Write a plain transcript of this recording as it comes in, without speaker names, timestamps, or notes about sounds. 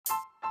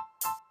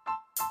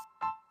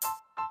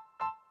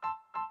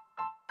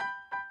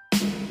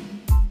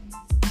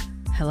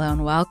Hello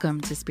and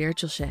welcome to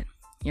Spiritual Shit,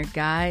 your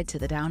guide to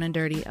the down and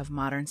dirty of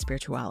modern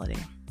spirituality.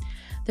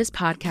 This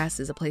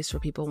podcast is a place for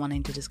people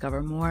wanting to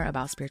discover more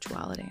about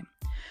spirituality,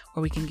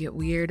 where we can get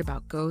weird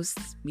about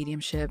ghosts,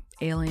 mediumship,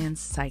 aliens,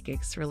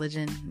 psychics,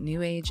 religion,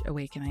 new age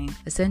awakening,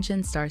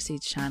 ascension,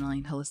 starseeds,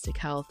 channeling, holistic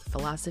health,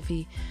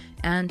 philosophy,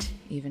 and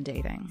even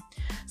dating.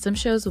 Some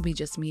shows will be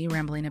just me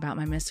rambling about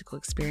my mystical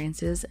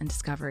experiences and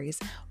discoveries,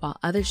 while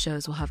other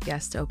shows will have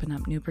guests to open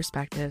up new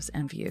perspectives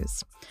and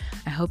views.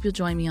 I hope you'll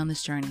join me on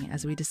this journey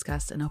as we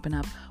discuss and open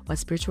up what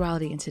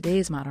spirituality in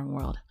today's modern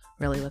world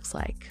really looks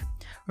like.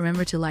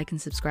 Remember to like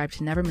and subscribe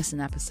to never miss an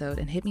episode,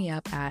 and hit me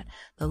up at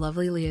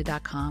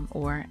thelovelyleah.com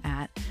or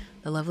at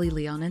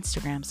thelovelyleah on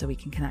Instagram so we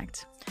can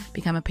connect.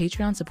 Become a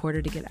Patreon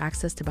supporter to get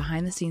access to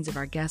behind the scenes of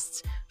our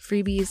guests,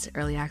 freebies,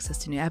 early access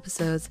to new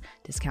episodes,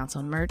 discounts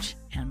on merch,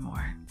 and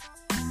more.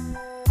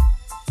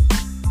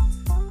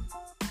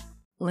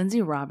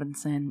 Lindsay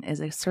Robinson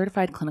is a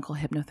certified clinical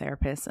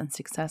hypnotherapist and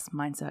success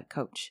mindset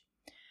coach.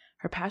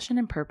 Her passion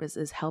and purpose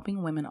is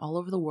helping women all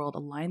over the world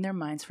align their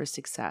minds for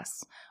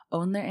success,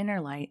 own their inner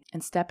light,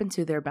 and step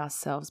into their best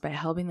selves by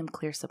helping them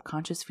clear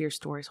subconscious fear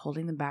stories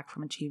holding them back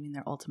from achieving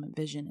their ultimate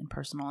vision in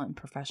personal and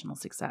professional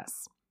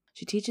success.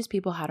 She teaches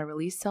people how to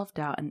release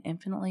self-doubt and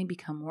infinitely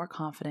become more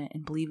confident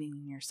in believing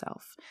in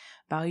yourself,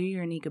 value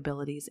your unique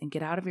abilities, and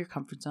get out of your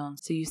comfort zone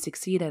so you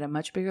succeed at a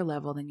much bigger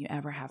level than you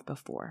ever have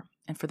before.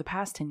 And for the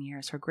past 10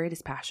 years, her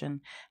greatest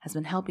passion has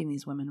been helping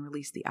these women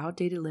release the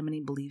outdated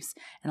limiting beliefs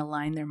and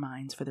align their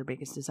minds for their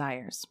biggest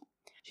desires.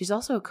 She's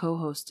also a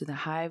co-host to the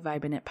High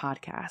Vibe in It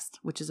podcast,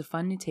 which is a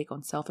fun new take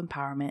on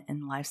self-empowerment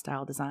and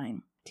lifestyle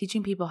design,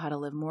 teaching people how to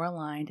live more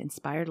aligned,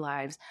 inspired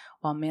lives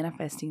while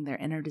manifesting their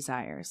inner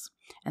desires.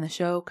 And the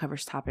show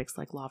covers topics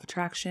like law of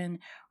attraction,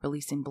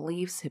 releasing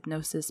beliefs,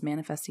 hypnosis,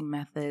 manifesting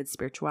methods,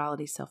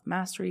 spirituality,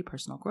 self-mastery,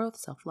 personal growth,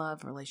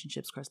 self-love,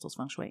 relationships, crystals,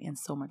 feng shui, and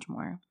so much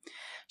more.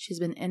 She's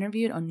been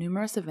interviewed on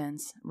numerous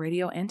events,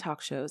 radio, and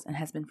talk shows, and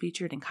has been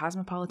featured in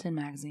Cosmopolitan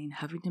Magazine,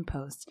 Huffington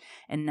Post,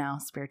 and now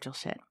Spiritual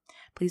Shit.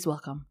 Please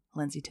welcome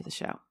Lindsay to the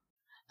show.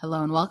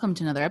 Hello and welcome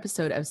to another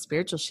episode of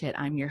Spiritual Shit.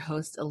 I'm your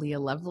host, Aaliyah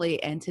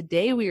Lovely, and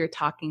today we are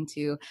talking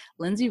to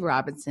Lindsay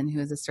Robinson, who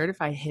is a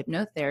certified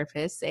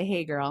hypnotherapist. Say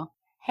hey, girl.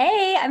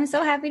 Hey, I'm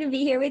so happy to be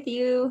here with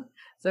you.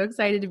 So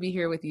excited to be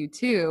here with you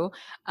too.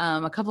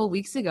 A couple of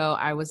weeks ago,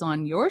 I was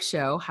on your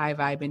show, High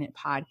Vibe in It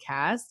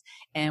podcast,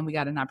 and we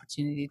got an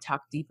opportunity to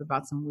talk deep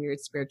about some weird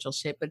spiritual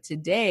shit. But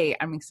today,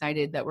 I'm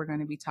excited that we're going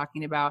to be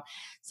talking about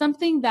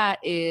something that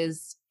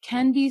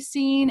can be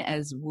seen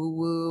as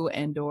woo-woo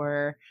and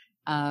or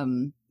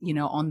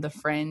on the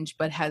fringe,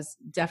 but has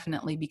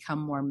definitely become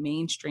more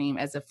mainstream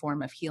as a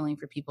form of healing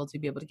for people to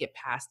be able to get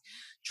past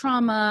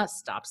trauma,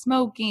 stop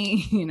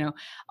smoking,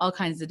 all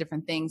kinds of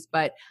different things.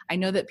 But I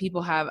know that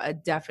people have a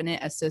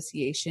definite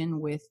association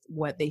with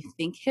what they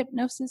think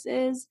hypnosis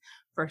is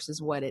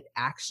versus what it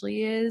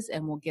actually is.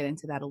 And we'll get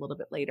into that a little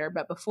bit later.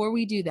 But before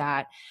we do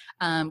that,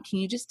 can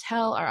you just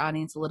tell our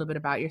audience a little bit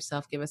about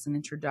yourself? Give us an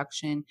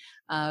introduction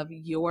of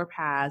your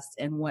past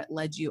and what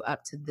led you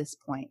up to this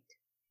point.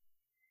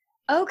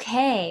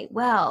 Okay,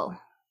 well,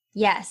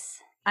 yes,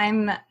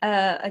 I'm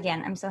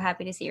so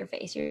happy to see your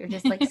face. You're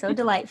just like so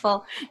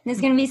delightful. And it's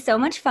going to be so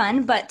much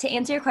fun. But to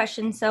answer your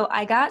question, so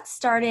I got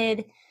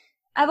started,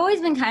 I've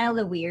always been kind of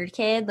the weird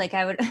kid. Like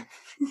I would,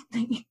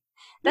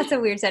 that's a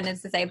weird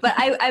sentence to say, but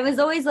I was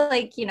always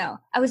like,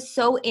 I was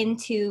so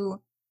into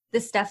the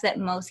stuff that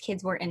most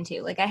kids were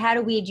into. Like I had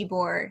a Ouija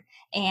board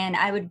and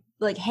I would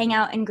like hang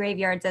out in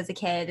graveyards as a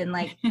kid and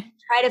like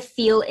try to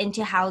feel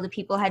into how the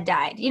people had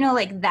died,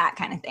 like that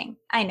kind of thing.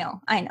 I know.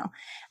 And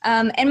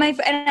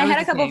I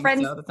had a couple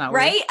friends, so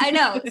right? Weird. I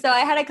know. So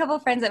I had a couple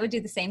friends that would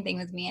do the same thing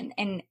with me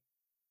and I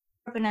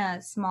grew up in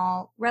a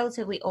small,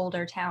 relatively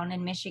older town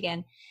in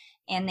Michigan.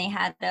 And they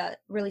had a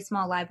really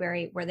small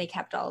library where they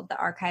kept all of the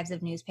archives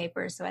of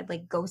newspapers. So I'd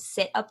like go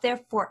sit up there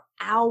for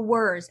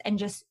hours and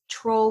just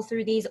troll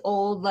through these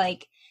old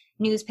like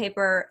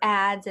newspaper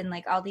ads and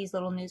like all these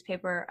little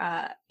newspaper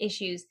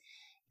issues.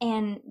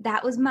 And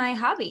that was my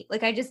hobby.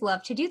 Like I just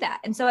love to do that.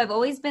 And so I've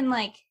always been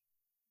like,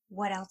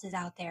 what else is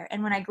out there?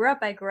 And when I grew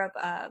up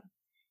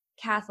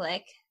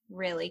Catholic,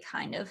 really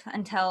kind of,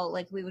 until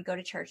like we would go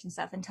to church and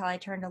stuff until I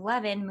turned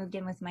 11, moved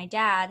in with my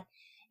dad.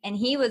 And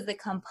he was the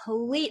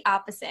complete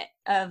opposite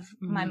of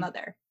my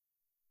mother.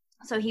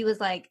 So he was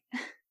like,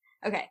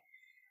 okay,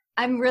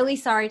 I'm really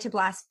sorry to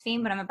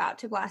blaspheme, but I'm about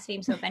to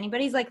blaspheme. So if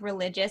anybody's like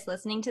religious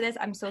listening to this,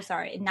 I'm so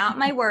sorry. Not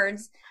my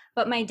words,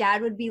 but my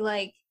dad would be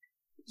like,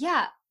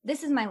 yeah,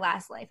 this is my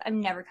last life.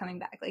 I'm never coming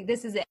back. Like,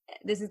 this is it.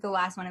 This is the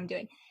last one I'm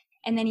doing.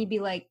 And then he'd be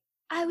like,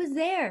 I was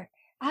there.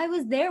 I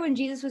was there when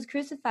Jesus was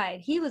crucified.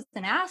 He was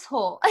an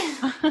asshole.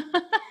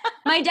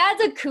 My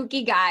dad's a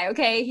kooky guy,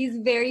 okay? He's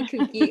very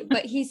kooky,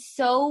 but he's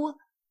so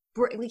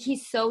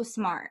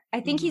smart.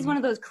 I think he's one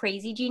of those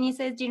crazy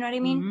geniuses. Do you know what I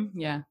mean? Mm-hmm.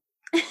 Yeah.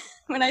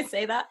 When I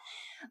say that.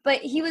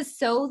 But he was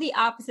so the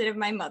opposite of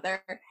my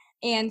mother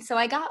And so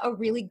I got a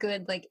really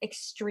good, like,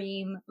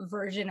 extreme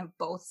version of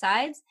both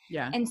sides.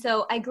 Yeah. And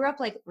so I grew up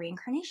like,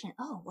 reincarnation.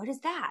 Oh, what is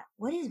that?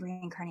 What is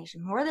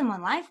reincarnation? More than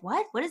one life?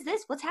 What is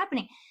this? What's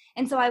happening?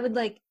 And so I would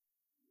like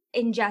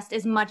ingest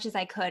as much as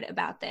I could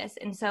about this.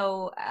 And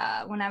so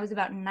when I was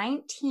about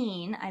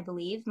 19, I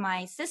believe,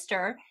 my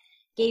sister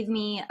gave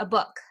me a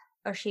book,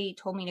 or she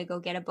told me to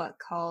go get a book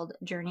called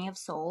Journey of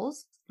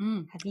Souls.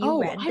 Have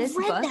you read this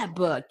book? I've read that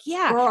book.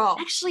 Yeah. Girl.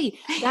 Actually,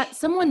 that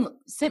someone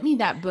sent me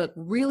that book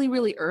really,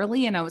 really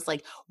early, and I was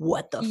like,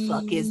 what the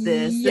fuck is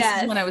this? Yes.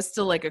 This is when I was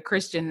still like a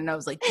Christian, and I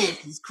was like,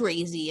 this is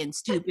crazy and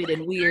stupid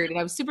and weird. And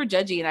I was super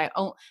judgy, and I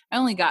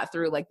only got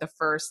through like the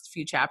first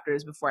few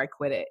chapters before I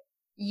quit it.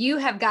 You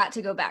have got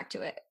to go back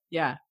to it.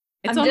 Yeah.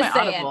 It's I'm on just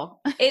my saying,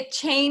 Audible. It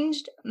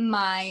changed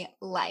my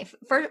life.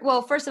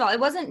 First of all, it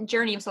wasn't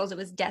Journey of Souls, it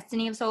was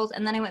Destiny of Souls.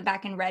 And then I went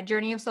back and read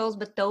Journey of Souls.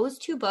 But those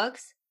two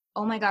books,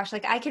 oh my gosh,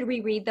 like I could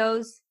reread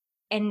those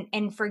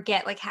and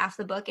forget like half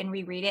the book and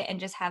reread it and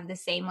just have the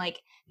same like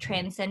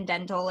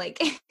transcendental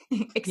like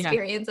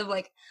experience of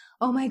like,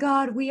 oh my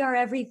God, we are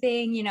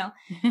everything, you know.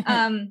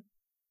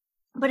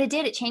 But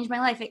it changed my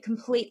life.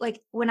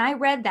 Like when I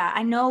read that,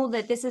 I know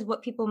that this is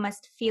what people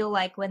must feel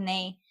like when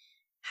they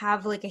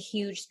have like a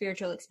huge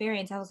spiritual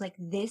experience. I was like,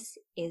 this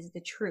is the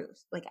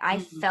truth. Like I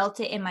felt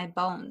it in my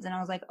bones, and I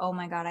was like, oh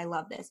my God, I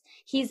love this.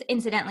 He's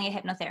incidentally a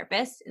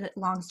hypnotherapist,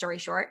 long story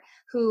short,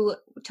 who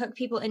took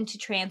people into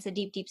trance, a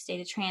deep, deep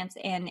state of trance,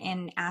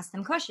 and asked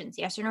them questions,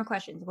 yes or no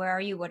questions. Where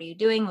are you? What are you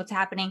doing? What's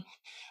happening?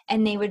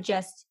 And they would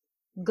just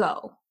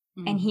go.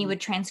 And he would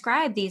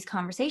transcribe these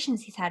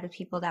conversations he's had with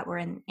people that were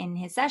in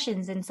his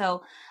sessions. And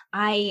so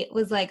I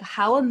was like,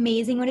 how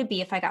amazing would it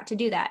be if I got to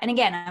do that? And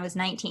again, I was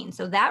 19.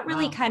 So that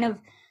really kind of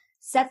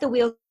set the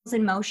wheels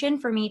in motion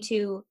for me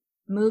to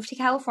move to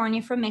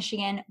California from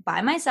Michigan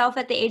by myself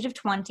at the age of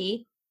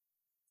 20,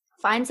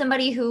 find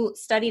somebody who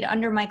studied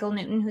under Michael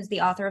Newton, who's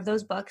the author of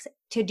those books,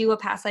 to do a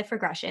past life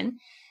regression.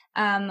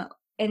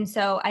 And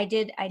so I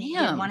did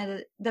one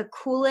of the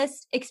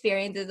coolest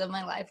experiences of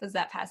my life was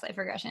that past life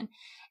regression.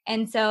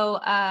 And so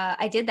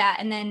I did that.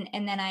 And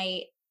then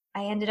I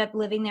ended up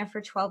living there for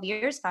 12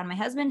 years, found my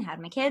husband, had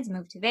my kids,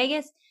 moved to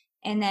Vegas.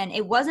 And then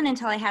it wasn't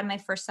until I had my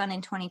first son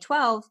in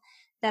 2012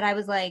 that I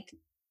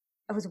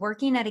was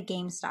working at a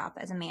GameStop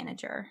as a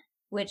manager,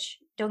 which,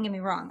 don't get me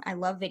wrong, I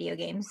love video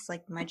games, it's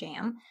like my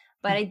jam.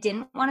 But I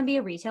didn't want to be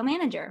a retail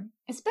manager,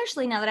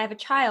 especially now that I have a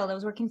child. I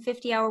was working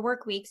 50-hour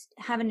work weeks,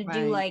 having to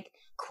do like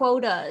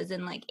quotas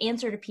and like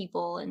answer to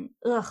people and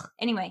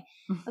Anyway,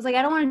 I was like,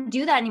 I don't want to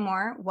do that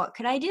anymore. What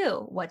could I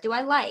do? What do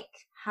I like?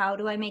 How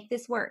do I make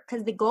this work?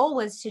 Because the goal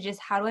was to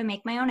just, how do I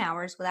make my own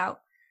hours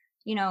without,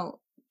 you know,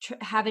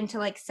 having to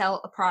like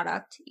sell a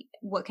product?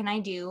 What can I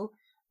do?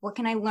 What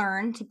can I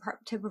learn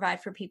to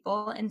provide for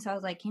people? And so I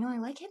was like, you know, I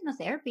like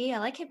hypnotherapy. I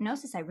like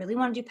hypnosis. I really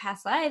want to do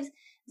past lives.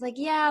 I was like,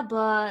 yeah,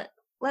 but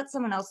let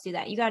someone else do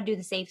that. You got to do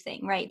the safe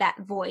thing, right? That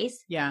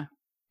voice. Yeah.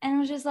 And I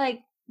was just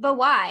like, but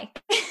why?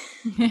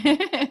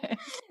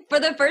 For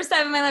the first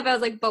time in my life, I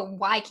was like, but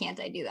why can't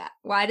I do that?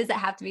 Why does it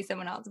have to be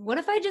someone else? What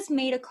if I just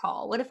made a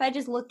call? What if I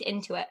just looked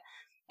into it?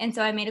 And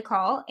so I made a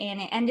call,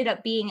 and it ended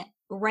up being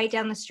right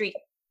down the street.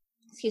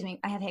 Excuse me,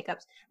 I have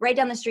hiccups. Right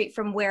down the street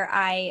from where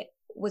I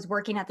was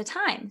working at the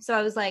time. So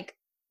I was like,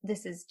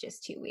 this is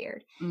just too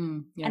weird.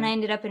 And I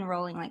ended up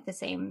enrolling like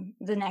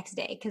the next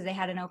day because they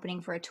had an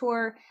opening for a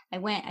tour. I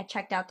went, I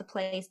checked out the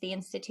place, the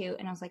institute,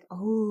 and I was like,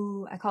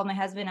 oh, I called my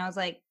husband. I was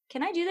like,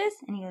 can I do this?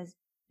 And he goes,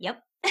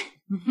 yep.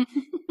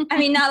 I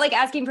mean, not like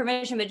asking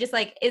permission, but just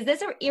like, is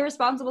this an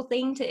irresponsible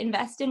thing to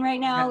invest in right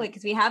now? Like,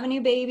 because we have a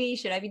new baby,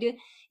 should I be doing?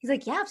 He's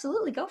like, yeah,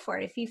 absolutely, go for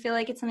it. If you feel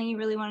like it's something you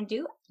really want to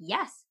do,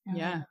 yes.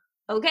 Yeah.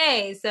 Like,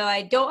 okay, so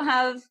I don't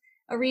have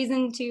a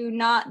reason to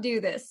not do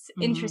this.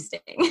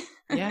 Interesting.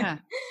 Yeah.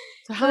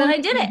 So how long I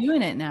did are it you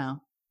doing it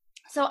now?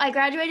 So I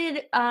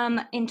graduated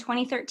in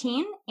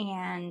 2013,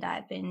 and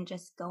I've been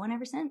just going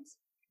ever since.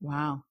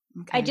 Wow.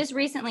 Okay. I just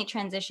recently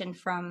transitioned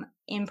from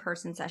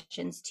in-person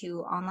sessions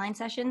to online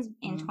sessions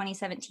in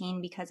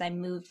 2017 because I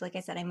moved, like I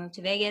said, I moved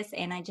to Vegas,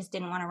 and I just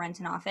didn't want to rent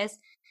an office.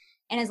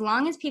 And as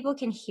long as people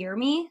can hear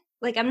me,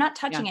 like I'm not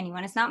touching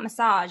anyone. It's not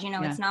massage, you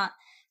know, it's not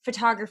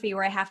photography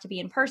where I have to be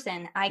in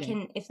person. I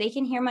can, if they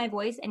can hear my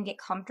voice and get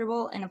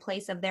comfortable in a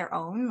place of their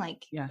own,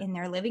 like in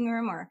their living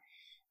room or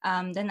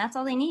then that's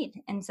all they need.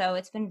 And so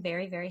it's been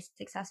very, very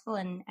successful,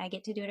 and I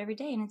get to do it every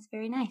day, and it's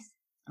very nice.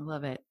 I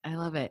love it. I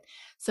love it.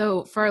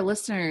 So for our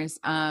listeners,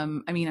 I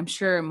mean, I'm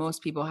sure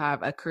most people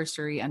have a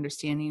cursory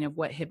understanding of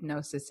what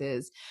hypnosis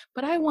is,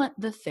 but I want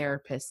the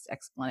therapist's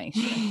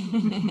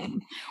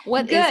explanation.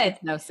 What is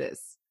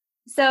hypnosis?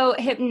 So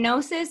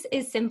hypnosis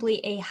is simply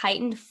a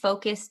heightened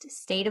focused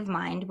state of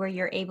mind where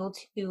you're able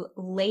to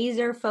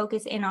laser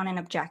focus in on an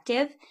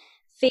objective,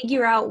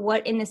 figure out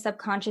what in the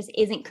subconscious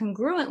isn't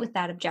congruent with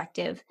that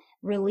objective,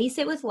 release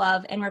it with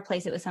love, and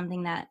replace it with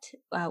something that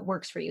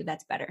works for you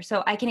that's better.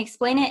 So I can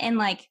explain it in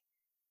I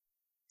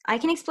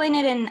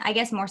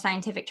guess more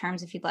scientific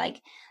terms if you'd like.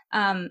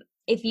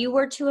 If you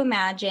were to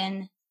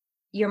imagine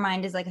your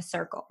mind is like a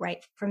circle,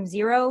 right? From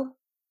 0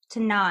 to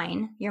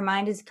 9, your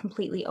mind is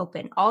completely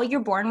open. All you're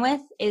born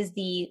with is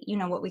the,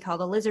 what we call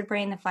the lizard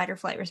brain, the fight or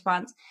flight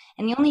response.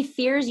 And the only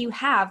fears you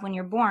have when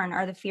you're born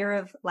are the fear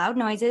of loud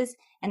noises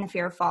and the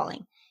fear of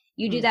falling.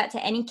 You do that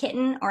to any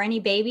kitten or any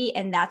baby,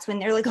 and that's when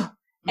they're like, oh,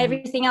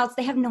 everything else,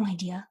 they have no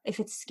idea if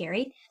it's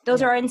scary.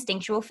 Those are our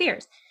instinctual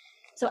fears.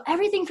 So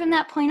everything from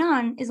that point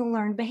on is a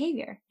learned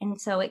behavior. And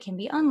so it can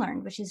be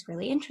unlearned, which is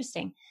really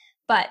interesting.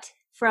 But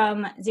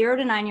from 0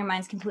 to 9, your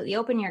mind's completely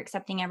open. You're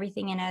accepting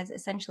everything in as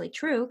essentially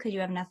true because you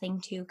have nothing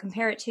to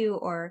compare it to,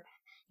 or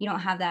you don't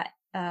have that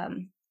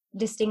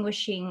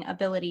distinguishing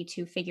ability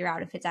to figure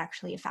out if it's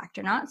actually a fact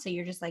or not. So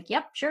you're just like,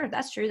 yep, sure,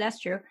 that's true, that's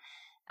true.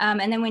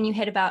 And then when you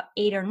hit about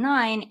 8 or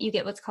 9, you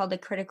get what's called the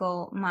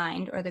critical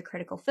mind or the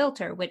critical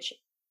filter, which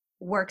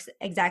works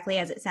exactly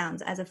as it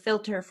sounds, as a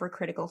filter for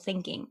critical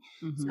thinking.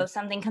 So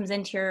something comes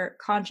into your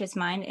conscious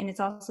mind, and it's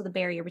also the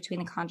barrier between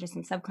the conscious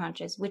and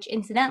subconscious, which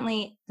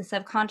incidentally, the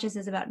subconscious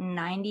is about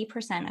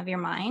 90% of your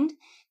mind.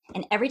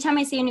 And every time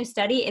I see a new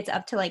study, it's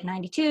up to like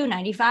 92,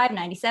 95,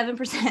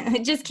 97%.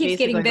 It just keeps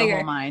getting bigger. The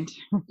whole mind.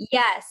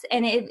 Yes.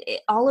 And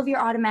all of your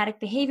automatic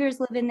behaviors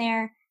live in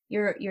there.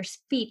 Your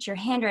speech, your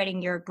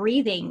handwriting, your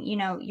breathing,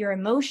 your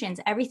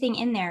emotions, everything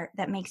in there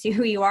that makes you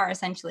who you are,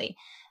 essentially.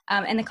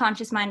 And the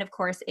conscious mind, of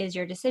course, is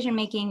your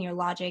decision-making, your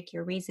logic,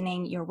 your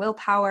reasoning, your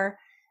willpower.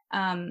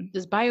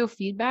 Does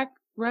biofeedback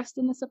rest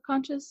in the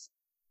subconscious?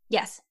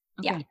 Yes.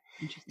 Okay.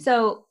 Yeah.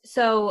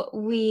 So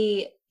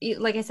we,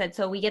 like I said,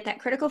 so we get that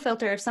critical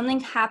filter. If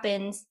something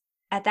happens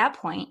at that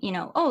point,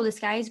 oh, the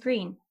sky is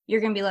green. You're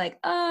going to be like,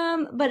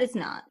 but it's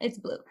not, it's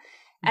blue.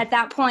 At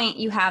that point,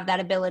 you have that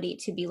ability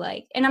to be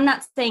like, and I'm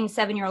not saying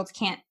 7-year-olds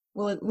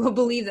will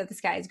believe that the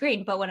sky is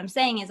green, but what I'm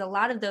saying is a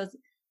lot of those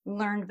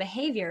learned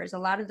behaviors, a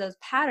lot of those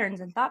patterns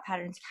and thought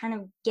patterns kind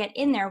of get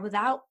in there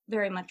without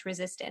very much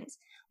resistance.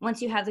 Once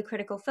you have the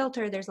critical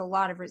filter, there's a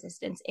lot of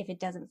resistance if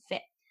it doesn't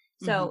fit.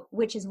 So,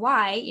 which is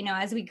why,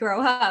 as we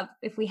grow up,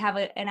 if we have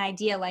an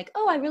idea like,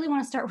 oh, I really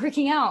want to start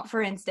working out,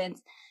 for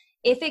instance,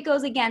 if it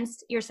goes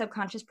against your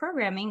subconscious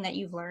programming that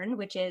you've learned,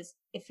 which is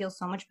it feels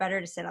so much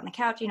better to sit on the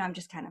couch, I'm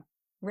just kind of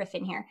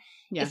riffing here.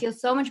 Yeah. It feels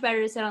so much better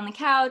to sit on the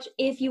couch.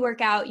 If you work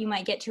out, you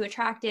might get too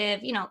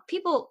attractive.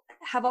 People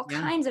have all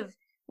kinds of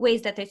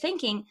ways that they're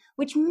thinking,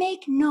 which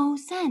make no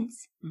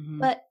sense,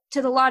 but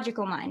to the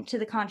logical mind, to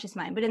the conscious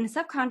mind. But in the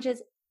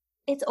subconscious,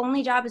 its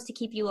only job is to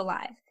keep you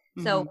alive.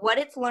 So what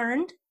it's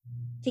learned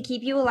to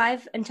keep you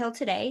alive until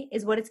today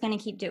is what it's going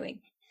to keep doing.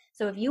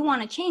 So if you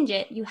want to change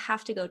it, you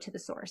have to go to the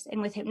source. And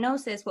with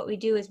hypnosis, what we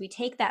do is we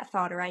take that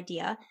thought or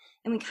idea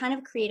and we kind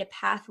of create a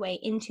pathway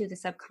into the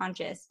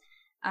subconscious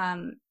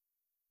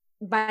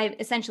by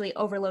essentially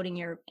overloading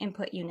your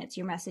input units,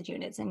 your message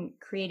units, and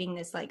creating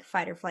this like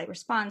fight or flight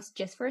response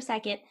just for a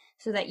second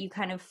so that you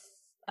kind of,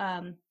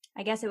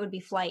 I guess it would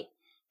be flight,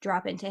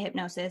 drop into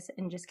hypnosis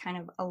and just kind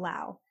of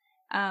allow.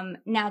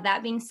 Now,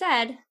 that being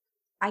said,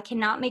 I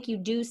cannot make you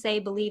do, say,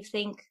 believe,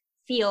 think,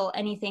 feel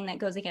anything that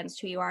goes against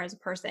who you are as a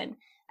person.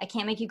 I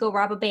can't make you go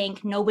rob a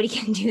bank. Nobody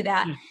can do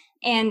that.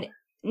 And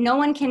no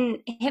one can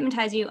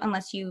hypnotize you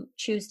unless you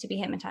choose to be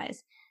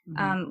hypnotized.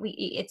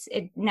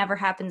 It never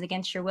happens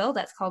against your will.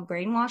 That's called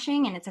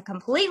brainwashing, and it's a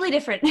completely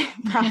different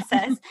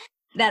process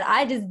that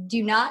I just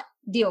do not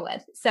deal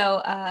with.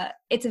 So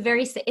it's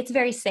very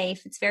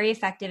safe. It's very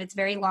effective. It's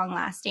very long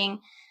lasting.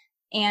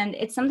 And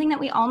it's something that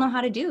we all know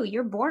how to do.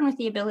 You're born with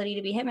the ability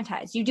to be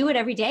hypnotized. You do it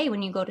every day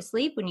when you go to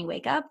sleep, when you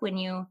wake up, when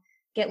you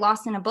get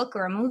lost in a book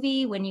or a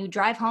movie, when you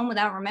drive home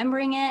without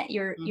remembering it,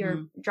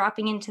 you're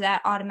dropping into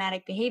that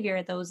automatic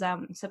behavior, those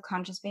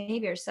subconscious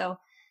behaviors. So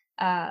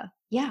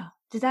yeah.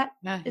 Does that?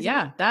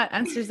 That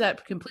answers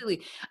that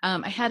completely.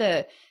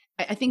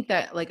 I think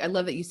that, like, I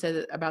love that you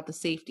said about the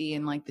safety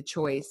and like the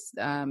choice,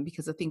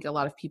 because I think a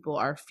lot of people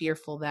are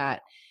fearful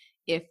that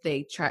if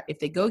they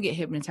go get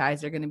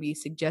hypnotized, they're going to be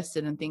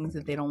suggested in things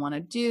that they don't want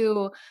to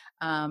do,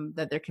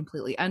 that they're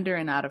completely under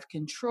and out of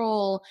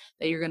control,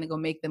 that you're going to go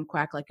make them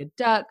quack like a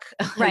duck.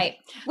 Right.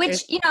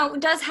 Which,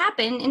 does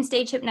happen in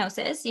stage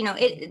hypnosis.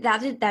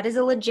 That is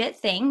a legit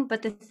thing.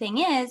 But the thing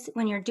is,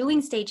 when you're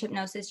doing stage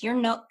hypnosis,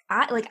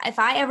 if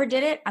I ever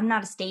did it, I'm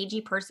not a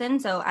stagey person,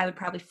 so I would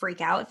probably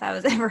freak out if I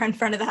was ever in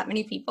front of that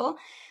many people.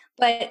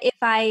 But if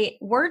I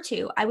were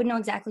to, I would know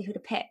exactly who to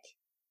pick.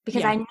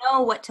 Because I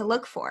know what to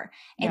look for,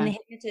 and the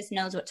hypnotist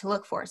knows what to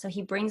look for. So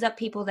he brings up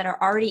people that are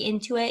already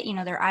into it.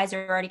 Their eyes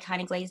are already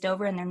kind of glazed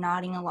over and they're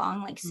nodding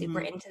along, like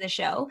super into the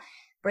show.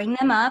 Bring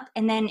them up.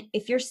 And then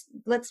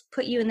let's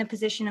put you in the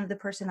position of the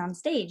person on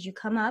stage. You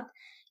come up,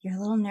 you're a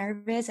little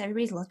nervous.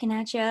 Everybody's looking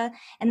at you.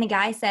 And the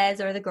guy says,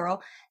 or the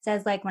girl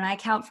says, like, when I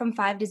count from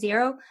 5 to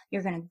 0,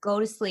 you're going to go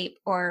to sleep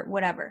or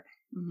whatever.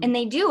 And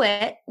they do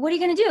it. What are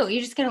you going to do?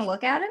 You're just going to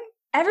look at him?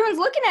 Everyone's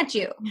looking at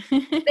you.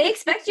 They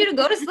expect you to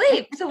go to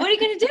sleep. So what are you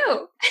going to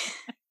do?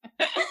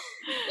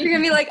 You're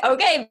going to be like,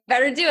 okay,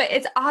 better do it.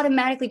 It's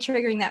automatically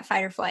triggering that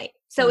fight or flight.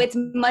 So it's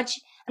much,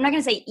 I'm not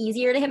going to say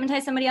easier to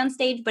hypnotize somebody on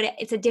stage, but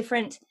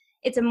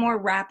it's a more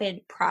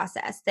rapid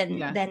process than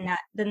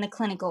the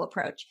clinical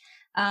approach.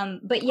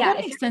 But Well, yeah,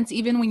 that makes sense.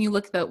 Even when you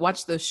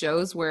watch those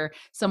shows where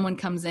someone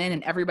comes in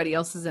and everybody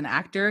else is an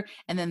actor,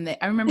 and then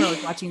I remember I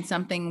was watching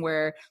something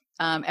where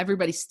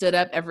everybody stood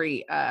up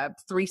every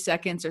 3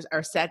 seconds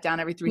or sat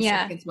down every three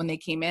yeah, seconds when they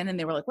came in, and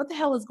they were like, "What the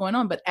hell is going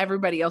on?" But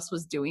everybody else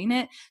was doing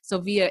it, so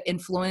via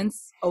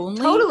influence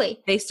only, totally.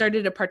 they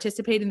started to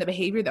participate in the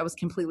behavior that was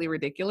completely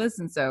ridiculous,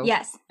 and so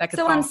Yes. that could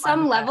So fall on in line some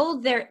with that. level,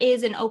 there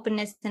is an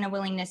openness and a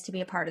willingness to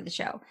be a part of the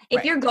show. If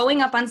Right. you're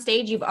going up on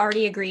stage, you've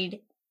already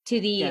agreed to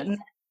Yes. the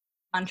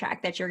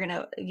contract that you're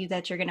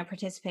gonna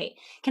participate.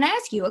 Can I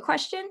ask you a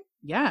question?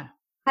 Yeah.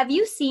 Have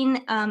you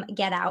seen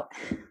Get Out?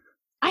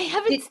 I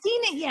haven't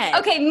seen it yet.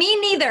 Okay, me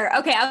neither.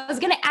 Okay, I was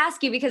gonna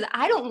ask you because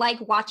I don't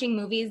like watching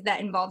movies that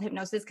involve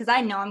hypnosis because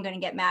I know I'm gonna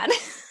get mad.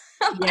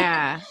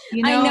 Yeah.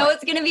 I know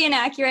it's gonna be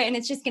inaccurate and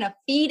it's just gonna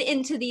feed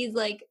into these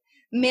like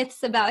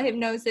myths about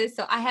hypnosis.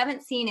 So I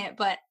haven't seen it,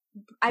 but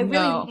I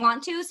really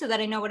want to so that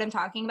I know what I'm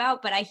talking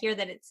about. But I hear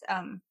that it's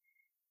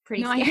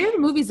pretty scary. I hear the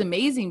movie's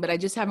amazing, but I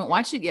just haven't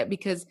watched it yet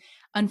because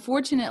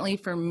unfortunately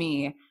for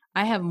me,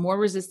 I have more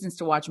resistance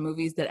to watch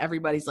movies that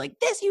everybody's like,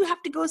 this you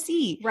have to go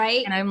see.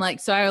 Right. And I'm like,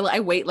 so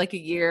I wait like a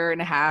year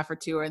and a half or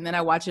two, and then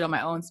I watch it on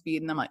my own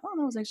speed and I'm like, oh,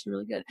 that was actually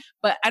really good.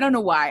 But I don't know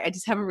why. I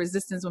just have a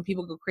resistance when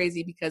people go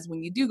crazy because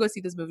when you do go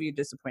see this movie, you're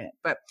disappointed.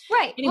 But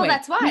right. Anyway. Well,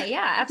 that's why.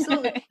 Yeah,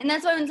 absolutely. And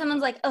that's why when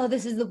someone's like, oh,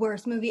 this is the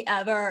worst movie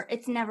ever,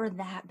 it's never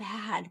that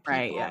bad. People.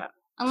 Right. Yeah.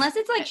 Unless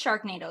it's like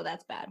Sharknado,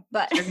 that's bad.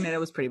 But Sharknado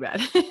was pretty bad.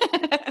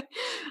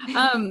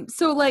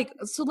 So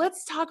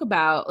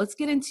let's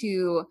get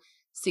into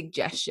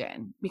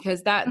suggestion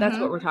because that's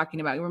what we're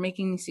talking about. We're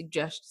making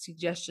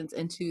suggestions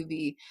into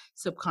the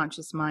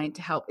subconscious mind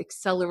to help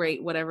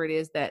accelerate whatever it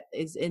is that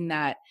is in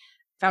that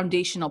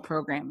foundational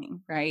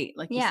programming, right?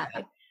 Like you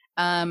said.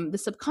 The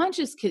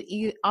subconscious could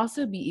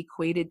also be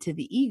equated to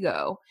the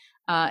ego.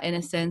 In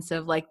a sense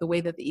of like the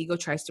way that the ego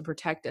tries to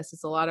protect us.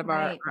 It's a lot of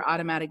our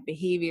automatic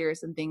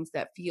behaviors and things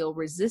that feel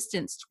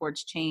resistance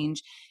towards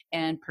change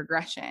and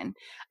progression.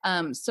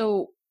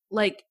 So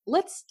like,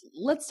 let's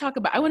talk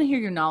about, I want to hear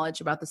your knowledge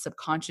about the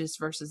subconscious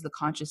versus the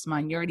conscious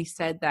mind. You already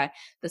said that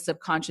the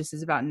subconscious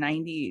is about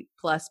 90+%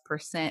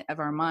 of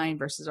our mind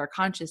versus our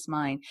conscious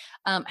mind.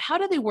 How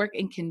do they work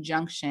in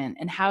conjunction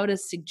and how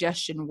does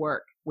suggestion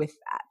work with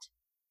that?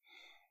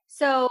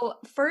 So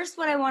first,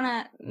 what I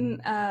want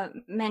to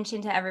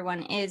mention to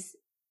everyone is,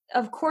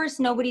 of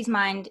course, nobody's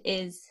mind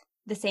is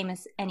the same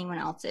as anyone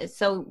else's.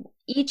 So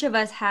each of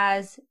us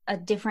has a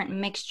different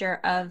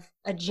mixture of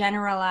a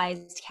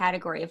generalized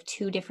category of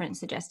two different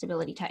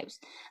suggestibility types.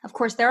 Of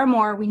course, there are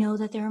more. We know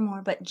that there are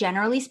more, but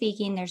generally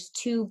speaking, there's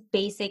two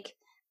basic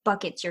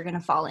buckets you're going to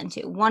fall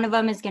into. One of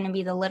them is going to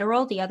be the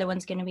literal. The other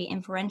one's going to be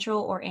inferential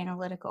or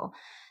analytical.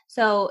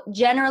 So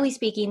generally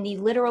speaking, the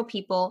literal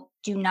people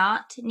do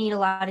not need a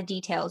lot of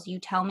details. You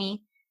tell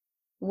me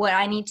what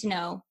I need to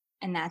know,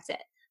 and that's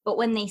it. But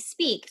when they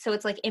speak, so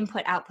it's like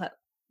input, output.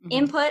 Mm-hmm.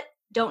 Input,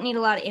 don't need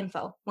a lot of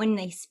info. When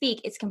they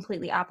speak, it's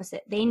completely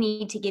opposite. They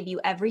need to give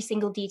you every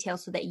single detail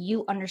so that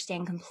you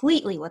understand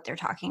completely what they're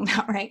talking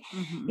about, right?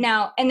 Mm-hmm.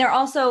 Now, and they're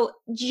also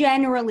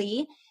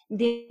generally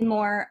the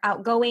more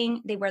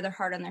outgoing. They wear their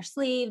heart on their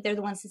sleeve. They're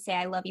the ones to say,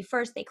 I love you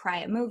first. They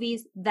cry at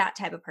movies, that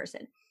type of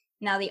person.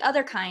 Now, the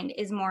other kind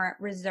is more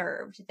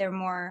reserved. They're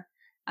more,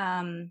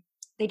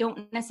 they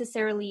don't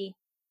necessarily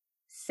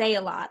say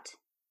a lot,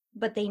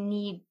 but they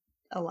need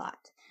a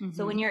lot. Mm-hmm.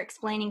 So when you're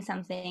explaining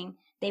something,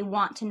 they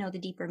want to know the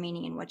deeper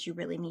meaning and what you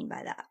really mean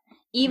by that.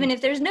 Even if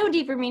there's no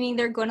deeper meaning,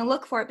 they're going to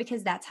look for it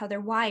because that's how they're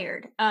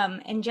wired.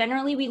 And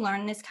generally, we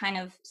learn this kind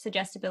of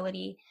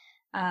suggestibility,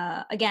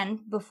 again,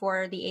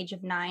 before the age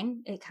of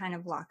 9, it kind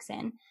of locks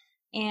in.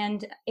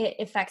 And it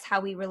affects how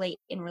we relate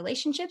in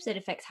relationships. It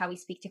affects how we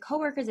speak to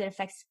coworkers. It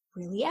affects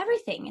really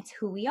everything. It's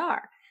who we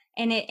are.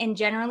 And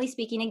generally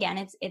speaking, again,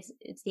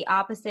 it's the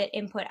opposite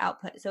input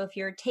output. So if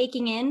you're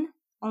taking in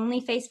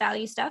only face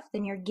value stuff,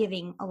 then you're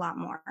giving a lot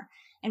more,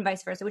 and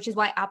vice versa, which is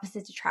why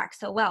opposites attract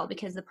so well,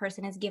 because the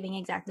person is giving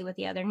exactly what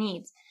the other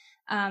needs.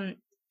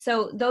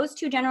 So those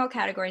two general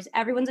categories,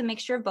 everyone's a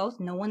mixture of both.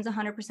 No one's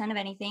 100% of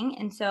anything.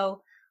 And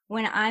so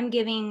when I'm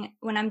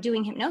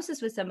doing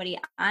hypnosis with somebody,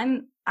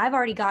 I've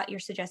already got your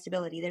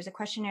suggestibility. There's a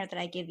questionnaire that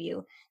I give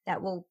you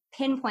that will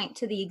pinpoint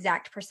to the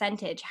exact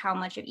percentage how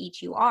much of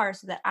each you are,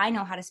 so that I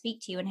know how to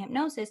speak to you in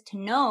hypnosis to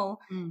know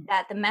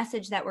that the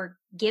message that we're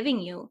giving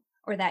you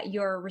or that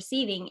you're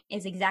receiving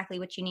is exactly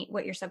what you need,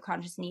 what your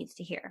subconscious needs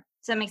to hear.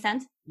 Does that make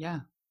sense?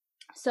 Yeah.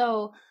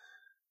 So,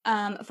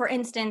 for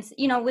instance,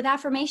 with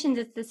affirmations,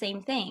 it's the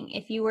same thing.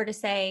 If you were to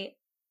say,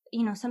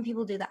 some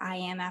people do the I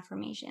am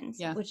affirmations,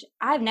 which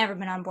I've never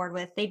been on board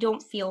with. They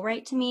don't feel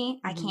right to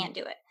me. Mm-hmm. I can't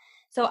do it.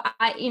 So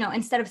I,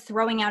 instead of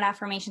throwing out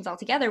affirmations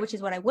altogether, which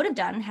is what I would have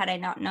done had I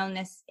not known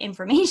this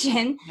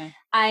information,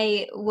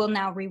 I will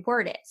now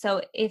reword it.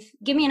 So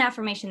give me an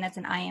affirmation that's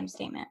an I am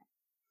statement.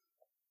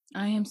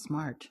 I am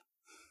smart.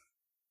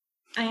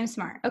 I am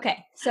smart.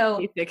 Okay.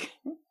 So basic.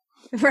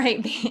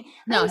 Right.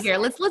 No, here,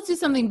 let's do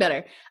something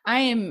better. I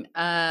am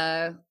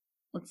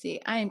let's see.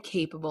 I am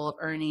capable of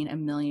earning $1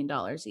 million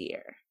a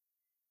year.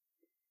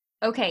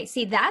 Okay,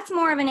 see, that's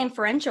more of an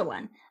inferential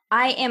one.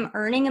 I am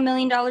earning $1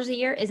 million a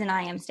year is an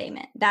I am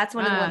statement. That's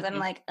one of the ones I'm Okay.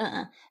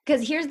 like,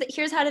 Because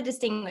here's how to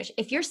distinguish.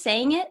 If you're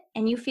saying it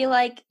and you feel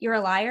like you're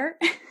a liar,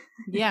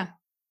 Yeah.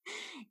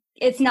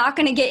 it's not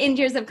going to get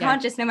into your Yeah.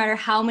 subconscious no matter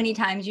how many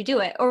times you do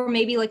it, or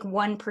maybe like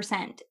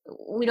 1%.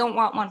 We don't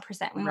want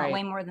 1%. We want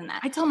way more than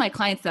that. I tell my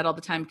clients that all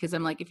the time because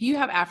I'm like, if you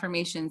have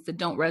affirmations that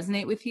don't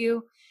resonate with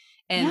you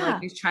and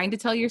like you're trying to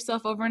tell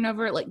yourself over and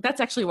over, like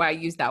that's actually why I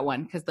use that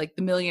one. Cause like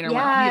the millionaire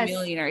one, I'll be a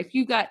millionaire. If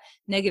you got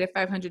negative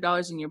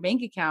 $500 in your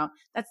bank account,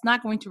 that's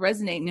not going to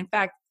resonate. And in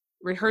fact,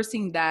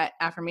 rehearsing that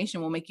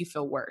affirmation will make you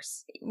feel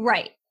worse.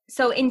 Right.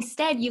 So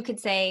instead you could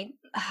say,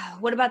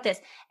 what about this?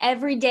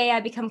 Every day I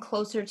become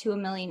closer to a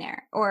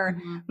millionaire, or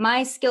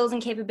my skills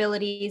and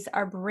capabilities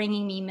are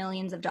bringing me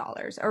millions of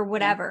dollars, or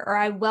whatever, or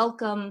I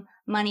welcome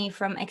money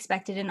from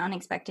expected and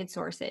unexpected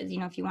sources,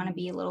 if you want to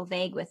be a little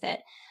vague with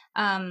it.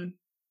 And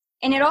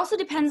it also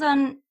depends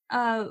on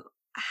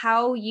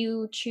how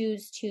you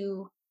choose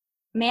to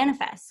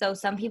manifest. So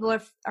some people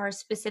are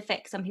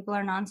specific, some people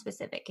are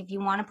non-specific. If you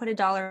want to put a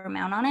dollar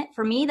amount on it,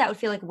 for me that would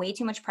feel like way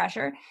too much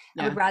pressure.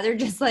 I would rather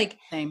just like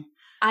Same.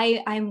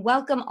 I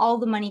welcome all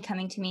the money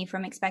coming to me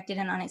from expected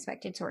and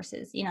unexpected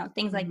sources,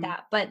 things like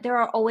that. But there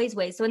are always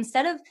ways. So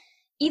instead of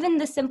even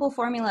the simple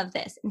formula of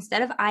this,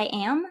 instead of I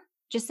am,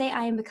 just say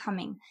I am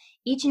becoming.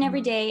 Each and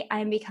every day I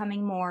am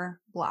becoming more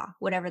blah,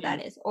 whatever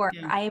that is. Or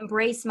I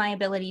embrace my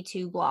ability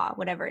to blah,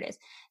 whatever it is.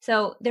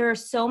 So there are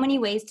so many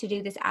ways to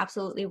do this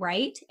absolutely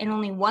right. And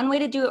only one way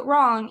to do it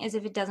wrong is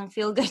if it doesn't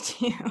feel good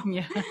to you.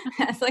 Yeah.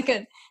 That's like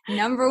a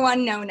number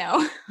one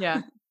no.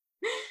 Yeah.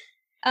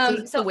 So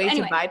it's a way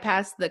anyway, to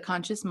bypass the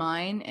conscious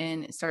mind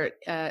and start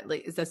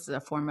is this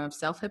a form of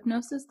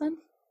self-hypnosis then?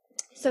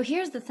 So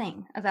here's the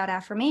thing about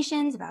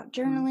affirmations, about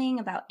journaling,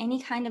 about any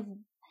kind of,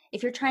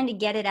 if you're trying to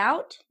get it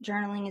out,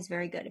 journaling is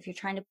very good. If you're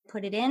trying to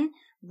put it in,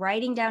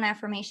 writing down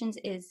affirmations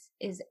is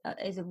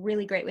a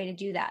really great way to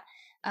do that.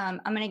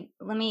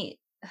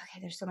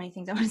 Okay, there's so many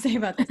things I want to say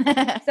about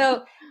this.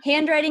 So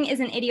handwriting is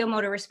an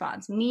ideomotor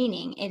response,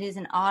 meaning it is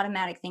an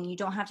automatic thing. You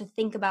don't have to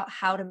think about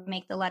how to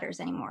make the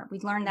letters anymore.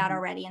 We've learned that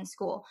already in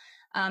school.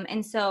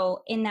 And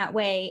so in that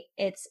way,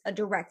 it's a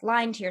direct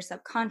line to your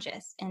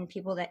subconscious. And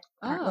people that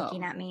aren't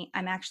looking at me,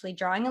 I'm actually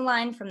drawing a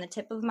line from the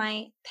tip of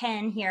my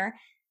pen here,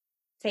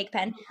 fake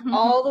pen,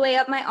 all the way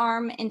up my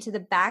arm into the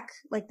back,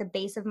 like the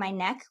base of my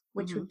neck,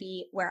 which would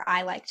be where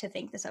I like to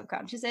think the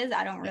subconscious is.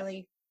 I don't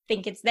really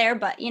think it's there,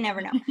 but you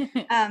never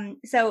know.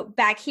 So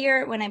back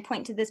here, when I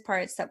point to this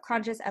part, it's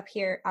subconscious. Up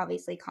here,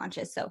 obviously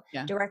conscious. So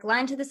direct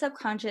line to the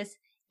subconscious,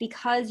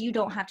 because you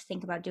don't have to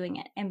think about doing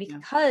it. And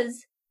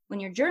because when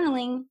you're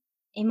journaling,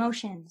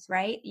 emotions,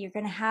 right? You're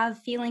going to have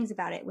feelings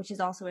about it, which is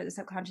also where the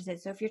subconscious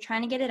is. So if you're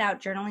trying to get it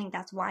out, journaling,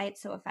 that's why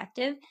it's so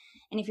effective.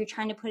 And if you're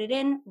trying to put it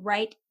in,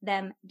 write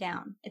them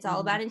down. It's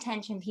all about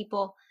intention,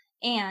 people,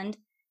 and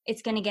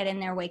it's going to get in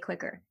there way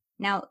quicker.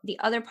 Now, the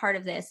other part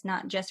of this,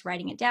 not just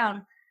writing it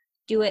down,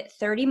 do it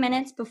 30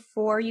 minutes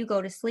before you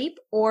go to sleep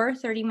or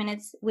 30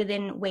 minutes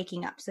within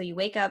waking up. So you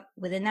wake up,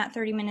 within that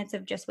 30 minutes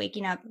of just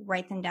waking up,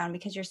 write them down,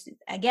 because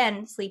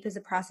again, sleep is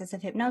a process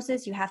of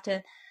hypnosis. You have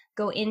to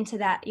go into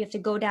that. You have to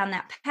go down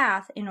that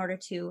path in order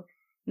to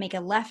make a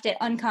left at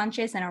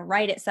unconscious and a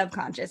right at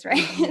subconscious, right?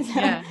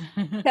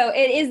 So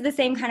it is the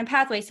same kind of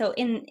pathway. So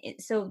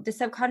the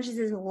subconscious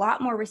is a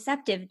lot more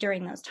receptive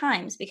during those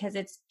times because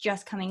it's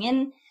just coming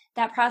in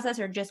that process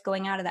or just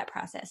going out of that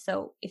process.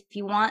 So if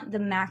you want the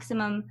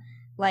maximum,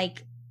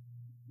 like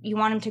you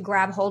want them to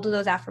grab hold of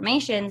those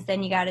affirmations,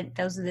 then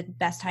those are the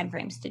best time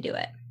frames to do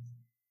it.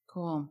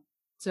 Cool.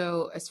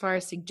 So as far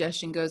as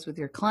suggestion goes with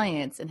your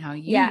clients and how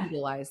you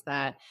utilize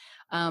that,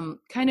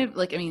 kind of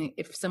like, I mean,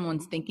 if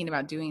someone's thinking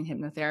about doing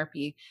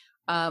hypnotherapy,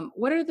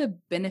 what are the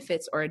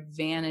benefits or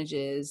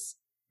advantages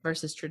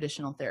versus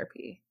traditional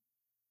therapy?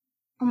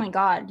 Oh my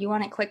God, you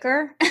want it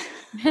quicker?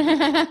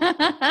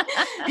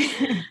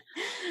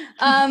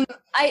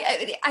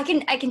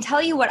 I can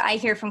tell you what I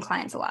hear from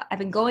clients a lot. I've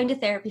been going to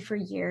therapy for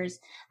years.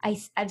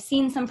 I've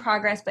seen some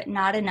progress, but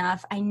not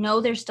enough. I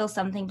know there's still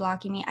something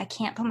blocking me. I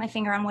can't put my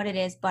finger on what it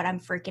is, but I'm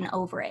freaking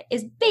over it,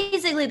 is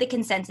basically the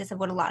consensus of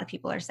what a lot of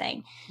people are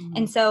saying.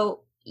 And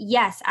so,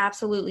 yes,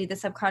 absolutely. The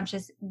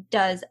subconscious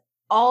does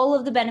all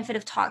of the benefit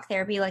of talk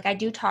therapy. Like I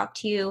do talk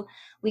to you.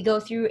 We go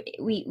through,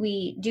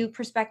 we do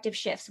perspective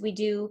shifts. We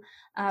do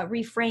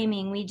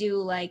reframing. We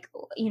do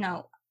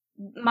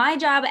my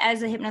job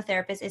as a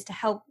hypnotherapist is to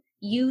help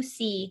you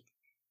see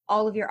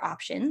all of your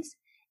options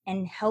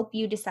and help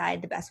you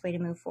decide the best way to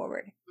move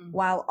forward,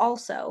 while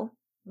also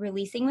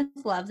releasing with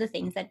love the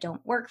things that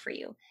don't work for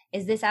you.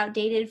 Is this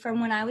outdated from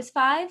when I was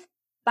 5?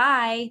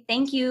 Bye.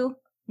 Thank you.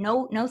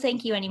 No,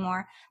 thank you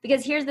anymore.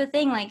 Because here's the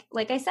thing,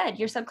 like I said,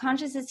 your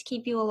subconscious is to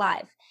keep you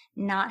alive,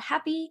 not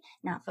happy,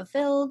 not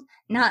fulfilled,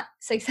 not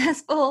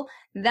successful.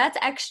 That's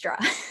extra.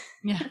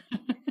 Yeah.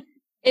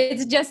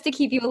 It's just to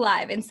keep you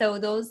alive. And so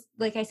those,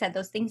 like I said,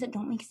 those things that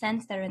don't make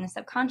sense that are in the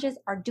subconscious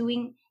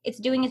doing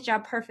its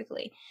job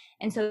perfectly.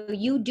 And so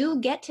you do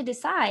get to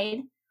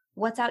decide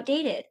what's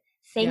outdated.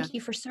 Thank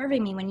you for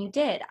serving me when you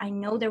did. I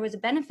know there was a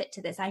benefit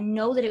to this. I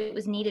know that it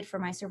was needed for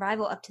my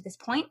survival up to this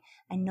point.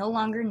 I no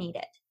longer need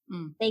it.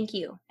 Thank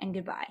you and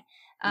goodbye.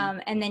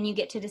 And then you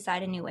get to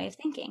decide a new way of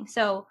thinking.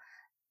 So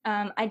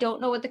I don't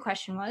know what the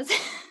question was,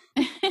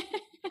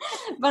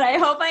 but I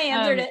hope I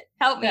answered it.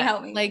 Help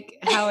me. Like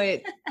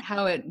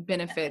how it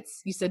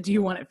benefits. You said, do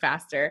you want it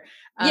faster?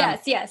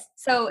 Yes.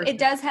 So it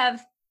does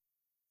have,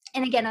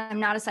 and again, I'm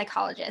not a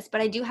psychologist,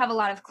 but I do have a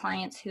lot of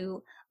clients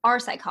who are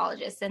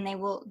psychologists, and they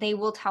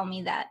will tell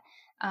me that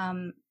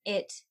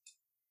it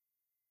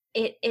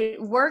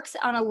works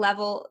on a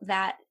level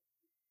that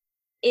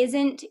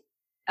isn't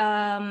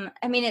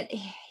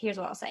here's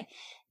what I'll say.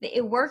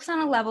 It works on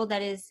a level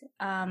that is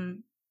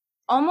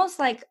almost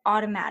like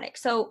automatic.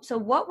 So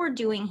what we're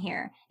doing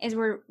here is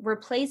we're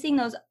replacing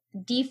those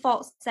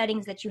default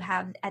settings that you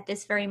have at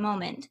this very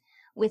moment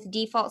with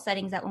default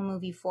settings that will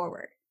move you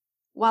forward,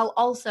 while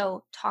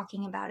also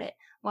talking about it,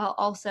 while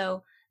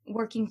also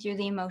working through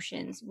the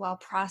emotions, while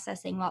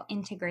processing, while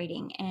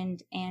integrating,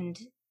 and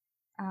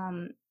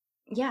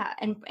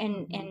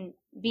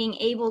being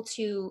able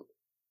to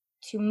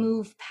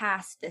move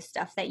past this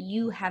stuff that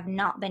you have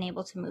not been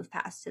able to move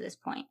past to this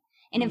point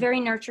in a very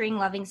nurturing,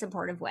 loving,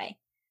 supportive way.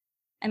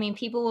 I mean,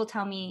 people will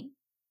tell me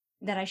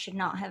that I should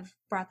not have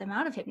brought them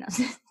out of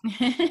hypnosis.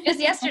 Just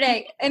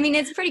yesterday, I mean,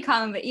 it's pretty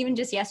common, but even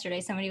just yesterday,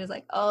 somebody was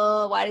like,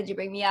 "Oh, why did you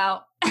bring me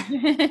out?"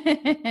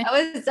 That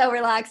was so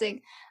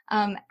relaxing.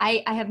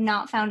 I have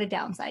not found a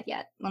downside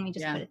yet. Let me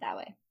just put it that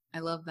way. I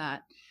love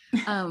that.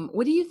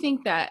 What do you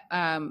think that,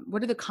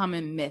 what are the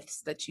common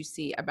myths that you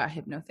see about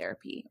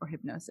hypnotherapy or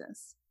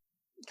hypnosis?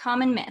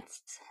 Common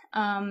myths.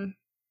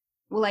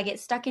 Will I get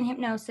stuck in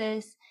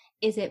hypnosis?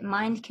 Is it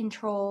mind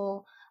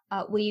control?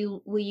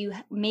 Will you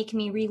make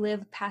me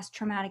relive past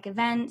traumatic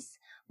events?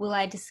 Will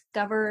I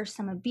discover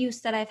some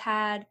abuse that I've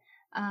had?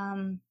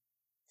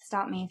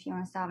 Stop me if you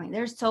want to stop me.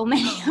 There's so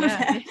many of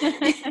them.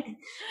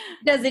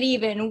 Does it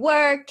even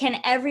work? Can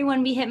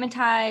everyone be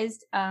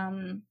hypnotized?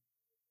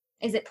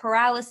 Is it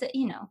paralysis?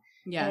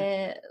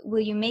 Will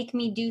you make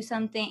me do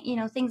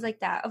something? Things like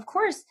that. Of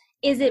course.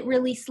 Is it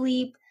really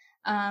sleep?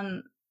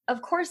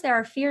 Of course there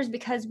are fears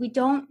because we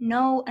don't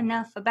know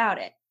enough about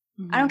it.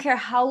 I don't care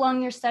how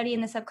long you're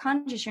studying the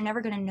subconscious, you're never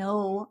going to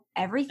know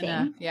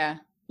everything. Yeah.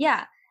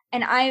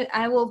 And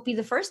I will be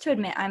the first to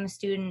admit I'm a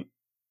student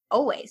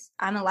always.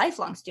 I'm a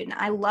lifelong student.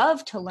 I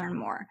love to learn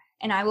more,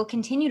 and I will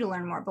continue to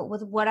learn more. But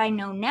with what I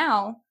know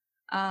now,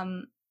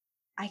 I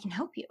can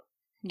help you.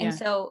 Yeah. And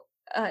so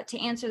to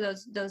answer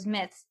those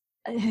myths,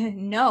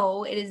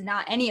 no, it is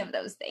not any of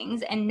those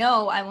things. And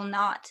no, I will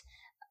not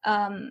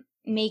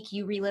make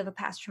you relive a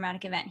past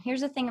traumatic event.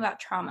 Here's the thing about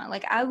trauma.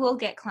 Like, I will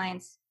get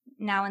clients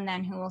now and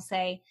then who will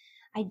say,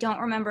 I don't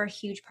remember a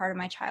huge part of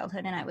my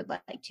childhood and I would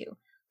like to.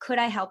 Could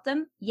I help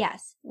them?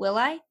 Yes. Will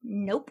I?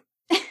 Nope.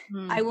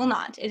 I will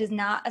not. It is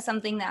not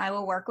something that I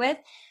will work with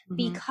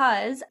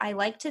because I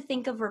like to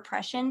think of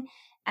repression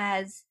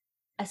as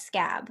a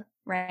scab,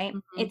 right?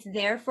 It's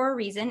there for a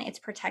reason. It's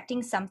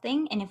protecting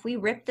something. And if we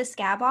rip the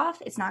scab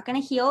off, it's not going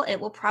to heal. It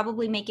will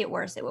probably make it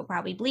worse. It will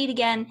probably bleed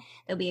again.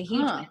 There'll be a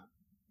huge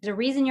There's a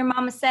reason your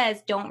mama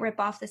says, don't rip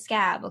off the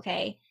scab.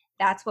 Okay.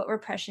 That's what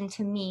repression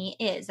to me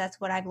is.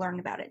 That's what I've learned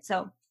about it.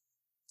 So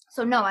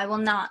no, I will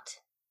not.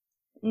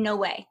 No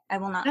way. I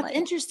will not. That's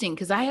interesting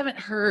because I haven't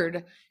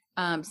heard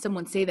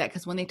someone say that,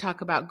 because when they talk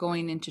about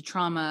going into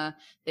trauma,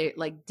 they're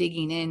like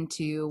digging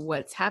into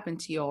what's happened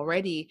to you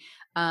already.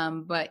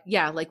 But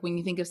yeah, like when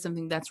you think of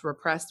something that's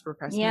repressed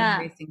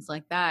memories, things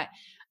like that,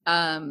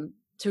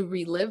 to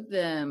relive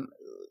them,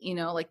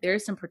 like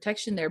there's some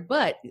protection there.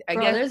 But I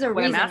guess there's a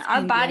reason.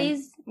 Our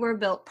bodies were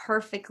built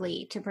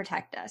perfectly to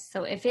protect us.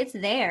 So if it's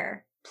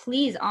there,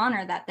 please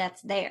honor that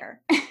that's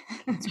there.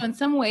 So in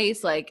some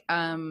ways, like,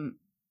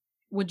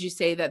 would you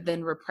say that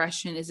then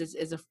repression is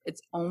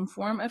its own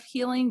form of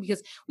healing?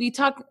 Because we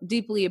talk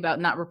deeply about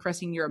not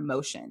repressing your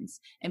emotions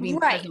and being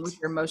present with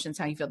your emotions,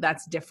 how you feel.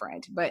 That's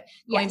different. But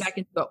going back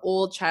into the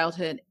old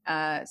childhood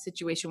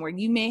situation where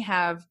you may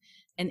have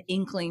an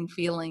inkling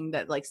feeling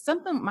that like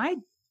something my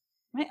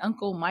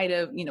uncle might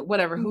have,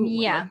 whatever,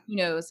 who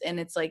knows? And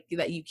it's like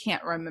that you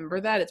can't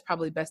remember that. It's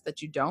probably best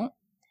that you don't.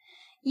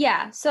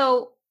 Yeah.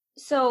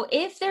 So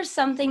if there's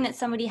something that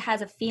somebody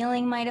has a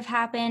feeling might have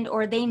happened,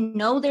 or they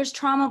know there's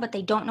trauma, but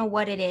they don't know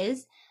what it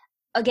is,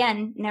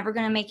 again, never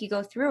going to make you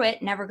go through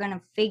it, never going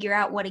to figure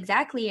out what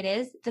exactly it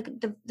is.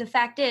 The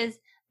fact is,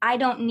 I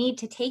don't need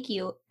to take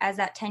you as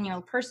that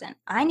 10-year-old person.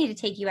 I need to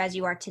take you as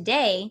you are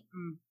today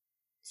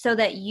so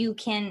that you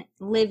can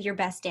live your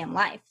best damn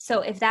life.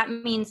 So if that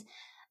means,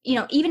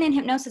 even in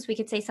hypnosis, we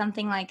could say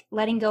something like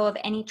letting go of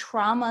any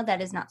trauma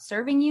that is not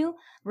serving you,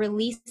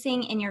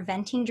 releasing in your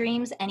venting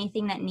dreams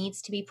anything that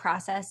needs to be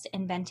processed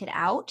and vented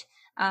out.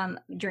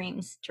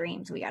 Dreams.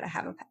 We got to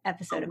have an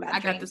episode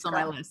about dreams. I got this on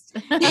my list.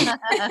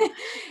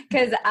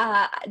 Because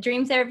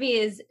dream therapy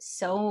is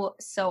so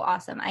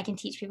awesome. I can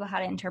teach people how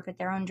to interpret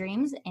their own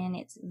dreams, and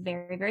it's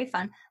very, very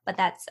fun. But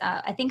that's,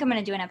 I think I'm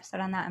going to do an episode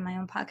on that in my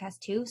own podcast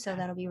too. So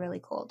that'll be really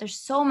cool. There's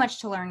so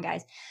much to learn,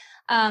 guys.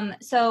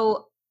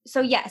 So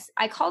so yes,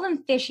 I call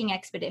them fishing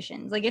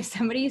expeditions. Like if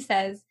somebody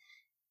says,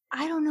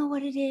 I don't know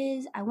what it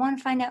is, I want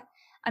to find out,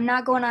 I'm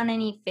not going on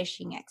any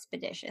fishing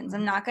expeditions.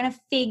 I'm not going to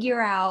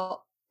figure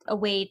out a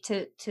way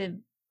to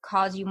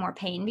cause you more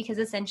pain, because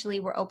essentially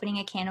we're opening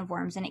a can of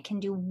worms and it can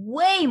do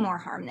way more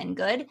harm than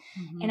good.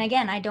 Mm-hmm. And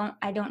again, I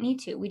don't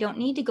need to. We don't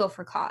need to go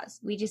for cause.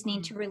 We just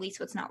need to release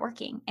what's not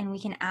working. And we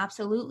can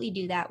absolutely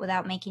do that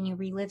without making you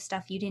relive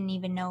stuff you didn't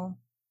even know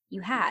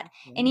you had.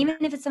 And even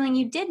if it's something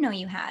you did know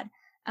you had,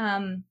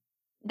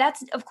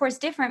 that's of course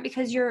different,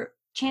 because your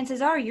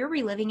chances are you're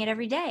reliving it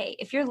every day.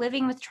 If you're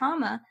living with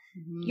trauma,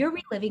 you're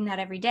reliving that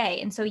every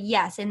day. And so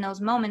yes, in those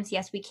moments,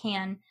 yes, we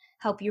can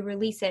help you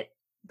release it,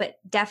 but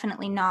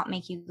definitely not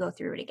make you go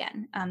through it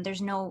again.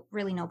 There's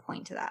really no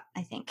point to that,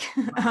 I think.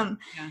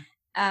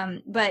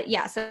 But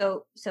yeah,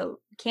 so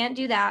can't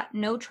do that.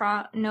 No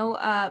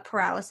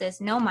paralysis,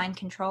 no mind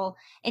control.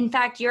 In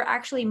fact, you're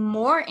actually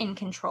more in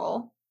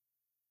control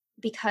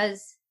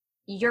because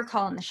you're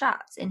calling the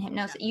shots in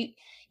hypnosis.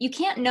 You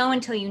can't know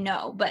until you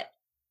know, but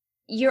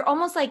you're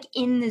almost like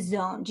in the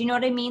zone. Do you know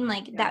what I mean?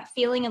 Like that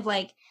feeling of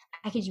like,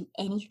 I could do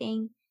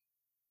anything,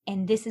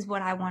 and this is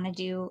what I want to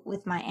do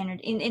with my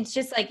energy. And it's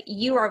just like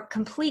you are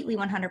completely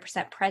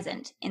 100%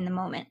 present in the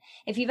moment.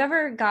 If you've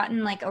ever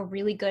gotten like a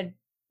really good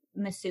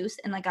masseuse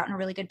and like gotten a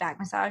really good back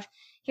massage,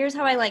 here's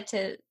how I like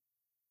to,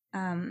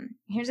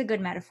 here's a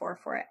good metaphor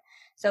for it.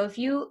 So if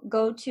you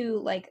go to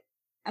like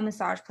a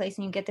massage place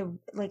and you get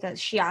like a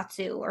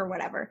shiatsu or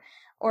whatever,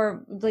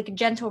 or like a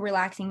gentle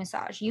relaxing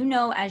massage,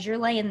 as you're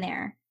laying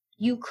there,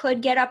 you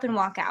could get up and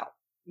walk out.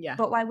 Yeah.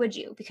 But why would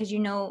you? Because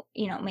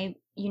maybe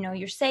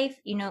you're safe,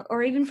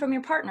 or even from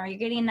your partner, you're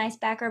getting a nice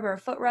back rub or a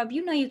foot rub,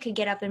 you could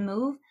get up and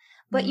move,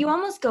 but you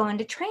almost go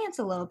into trance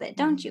a little bit,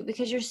 don't you?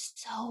 Because you're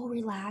so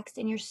relaxed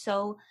and you're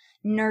so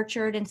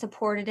nurtured and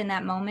supported in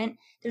that moment.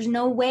 There's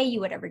no way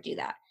you would ever do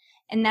that.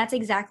 And that's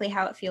exactly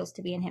how it feels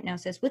to be in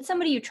hypnosis with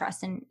somebody you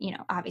trust, and,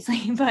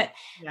 obviously, but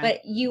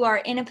you are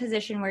in a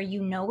position where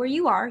where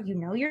you are,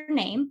 your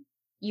name.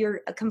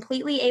 You're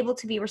completely able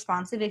to be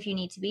responsive if you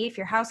need to be. If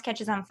your house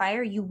catches on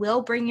fire, you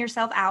will bring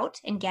yourself out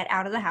and get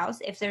out of the house.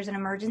 If there's an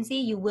emergency,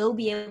 you will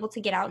be able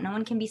to get out. No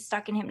one can be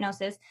stuck in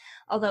hypnosis.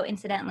 Although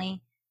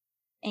incidentally,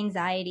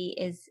 anxiety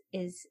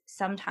is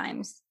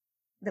sometimes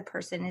the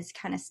person is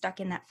kind of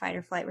stuck in that fight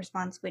or flight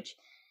response, which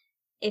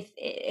if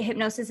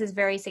hypnosis is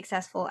very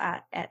successful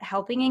at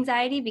helping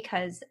anxiety,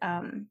 because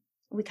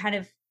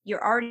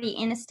you're already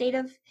in a state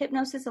of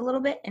hypnosis a little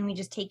bit, and we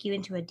just take you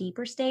into a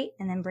deeper state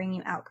and then bring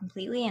you out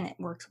completely, and it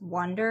works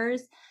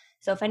wonders.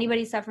 So if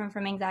anybody's suffering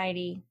from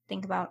anxiety,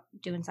 think about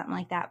doing something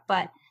like that.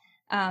 But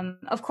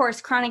of course,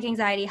 chronic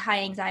anxiety, high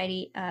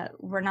anxiety,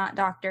 we're not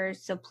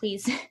doctors, so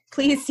please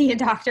see a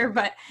doctor,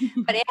 but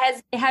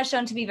it has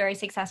shown to be very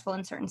successful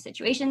in certain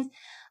situations.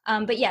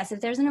 But yes, if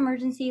there's an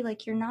emergency,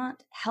 like, you're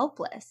not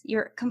helpless,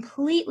 you're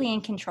completely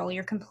in control,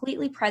 you're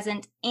completely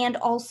present, and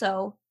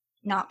also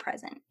not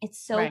present. It's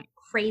so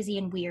crazy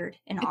and weird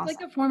and awesome. It's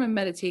like a form of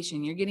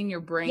meditation. You're getting your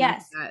brain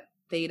to that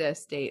theta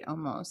state,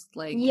 almost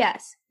like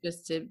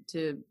just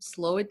to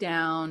slow it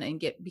down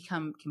and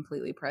become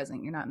completely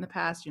present. You're not in the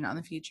past, you're not in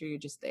the future, you're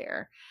just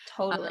there.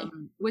 Totally.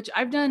 Which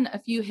I've done a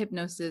few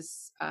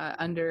hypnosis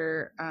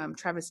under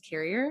Travis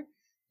Carrier,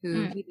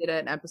 who he did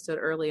an episode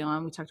early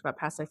on. We talked about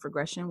past life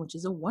regression, which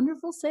is a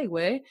wonderful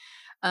segue.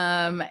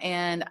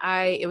 And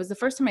it was the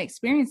first time I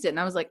experienced it, and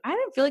I was like, I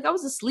didn't feel like I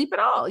was asleep at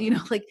all.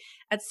 Like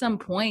at some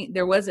point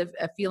there was a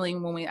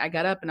feeling when I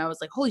got up and I was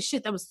like, holy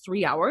shit, that was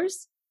 3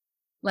 hours.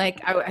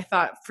 Like I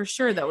thought for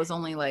sure that was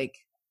only like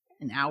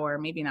an hour,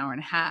 maybe an hour and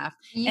a half.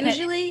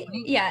 Usually,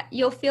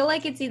 you'll feel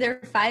like it's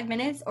either 5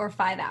 minutes or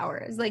 5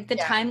 hours. Like the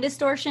time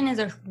distortion is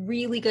a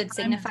really good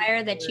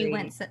signifier that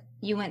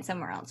you went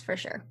somewhere else, for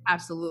sure.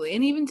 Absolutely.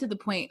 And even to the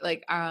point,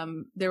 like,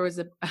 there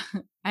was I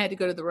had to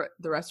go to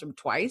the restroom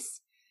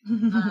twice.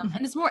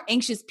 And it's more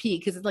anxious pee,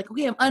 because it's like,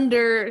 okay, I'm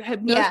under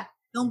hypnosis.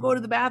 Don't go to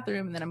the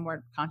bathroom. And then I'm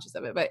more conscious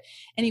of it. But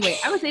anyway,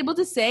 I was able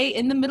to say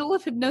in the middle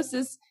of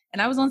hypnosis,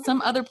 and I was on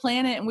some other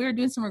planet, and we were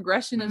doing some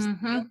regression of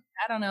something,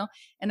 I don't know.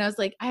 And I was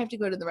like, I have to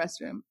go to the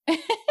restroom.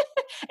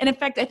 And in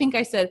fact, I think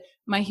I said,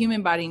 my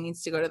human body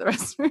needs to go to the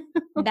restroom.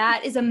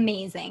 That is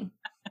amazing.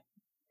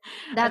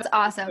 That's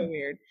awesome. So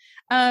weird.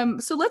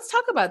 So let's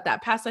talk about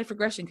that past life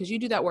regression, because you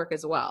do that work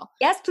as well.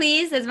 Yes,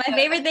 please. It's my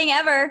favorite thing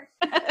ever.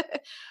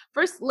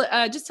 First,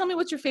 just tell me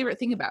what's your favorite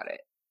thing about it.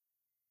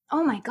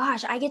 Oh my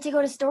gosh, I get to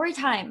go to story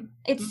time.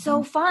 It's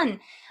so fun.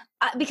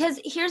 Because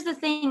here's the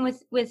thing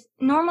with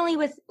normally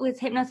with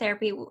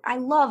hypnotherapy, I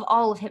love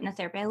all of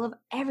hypnotherapy. I love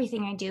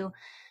everything I do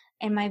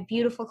and my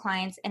beautiful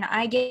clients, and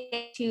I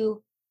get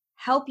to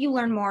help you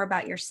learn more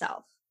about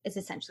yourself is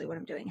essentially what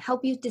I'm doing.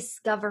 Help you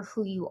discover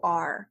who you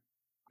are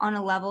on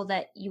a level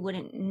that you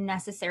wouldn't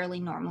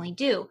necessarily normally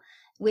do.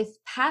 With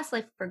past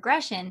life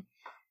regression,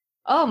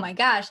 oh my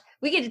gosh,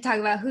 we get to talk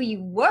about who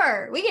you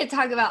were. We get to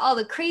talk about all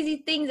the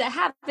crazy things that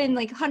happened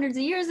like hundreds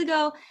of years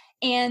ago.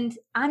 And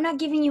I'm not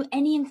giving you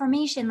any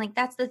information. Like,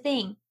 that's the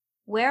thing.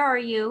 Where are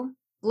you?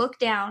 Look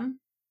down.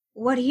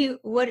 What do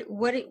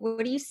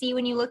you see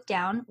when you look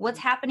down? What's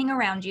happening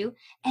around you?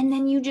 And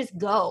then you just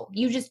go.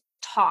 You just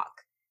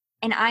talk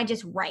and I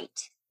just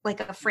write like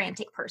a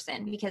frantic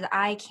person because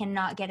I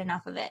cannot get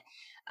enough of it.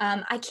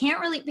 I can't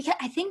really,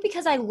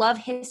 because I love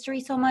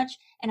history so much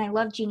and I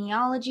love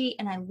genealogy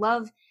and I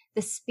love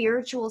the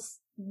spiritual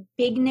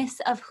bigness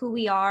of who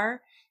we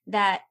are,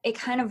 that it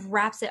kind of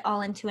wraps it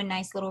all into a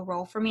nice little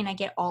roll for me and I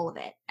get all of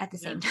it at the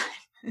same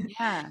time.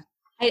 Yeah.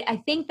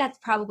 I think that's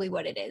probably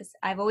what it is.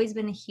 I've always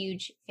been a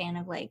huge fan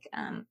of like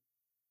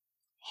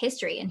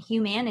history and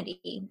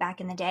humanity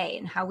back in the day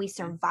and how we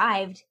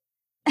survived.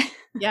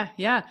 Yeah.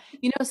 Yeah.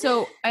 You know,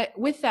 so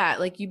with that,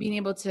 like you being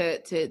able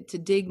to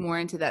dig more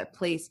into that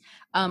place,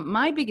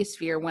 my biggest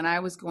fear when I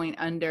was going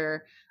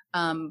under,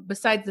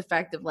 besides the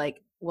fact of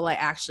like, will I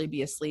actually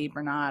be asleep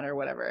or not or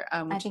whatever?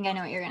 I think I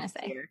know what you're going to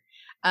say.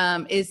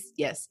 Is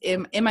yes.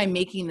 Am I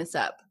making this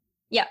up?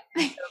 Yeah.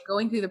 So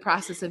going through the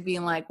process of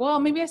being like, well,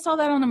 maybe I saw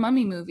that on a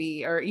mummy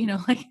movie or, you know,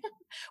 like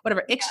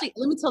whatever. Actually,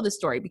 let me tell this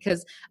story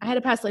because I had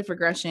a past life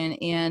regression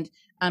and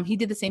he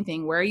did the same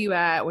thing. Where are you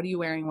at? What are you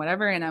wearing?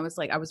 Whatever. And I was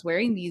like, I was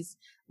wearing these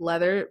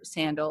leather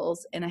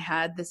sandals and I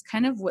had this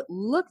kind of what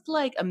looked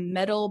like a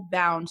metal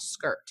bound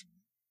skirt.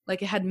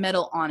 Like it had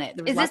metal on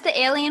it. Is this the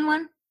alien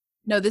one?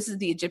 No, this is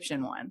the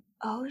Egyptian one.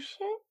 Oh,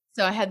 shit.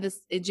 So I had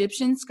this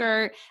Egyptian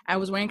skirt. I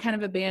was wearing kind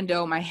of a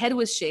bandeau. My head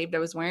was shaved. I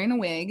was wearing a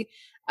wig.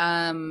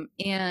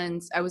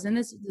 And I was in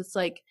this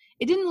like,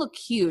 it didn't look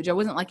huge. I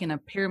wasn't like in a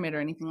pyramid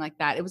or anything like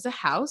that. It was a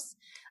house,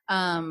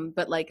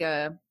 but like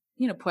a,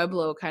 you know,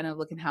 Pueblo kind of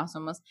looking house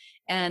almost.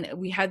 And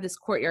we had this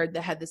courtyard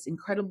that had this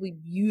incredibly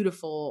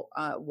beautiful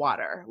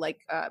water,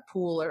 like a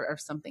pool or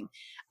something.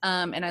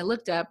 And I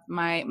looked up,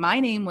 my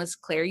name was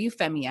Claire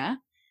Euphemia.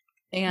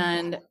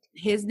 And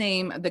his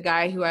name, the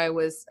guy who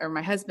or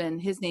my husband,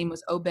 his name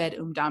was Obed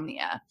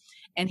Umdamnia.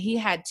 And he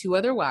had 2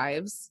 other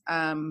wives,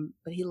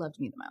 but he loved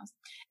me the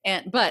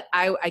most. But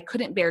I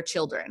couldn't bear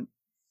children.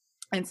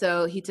 And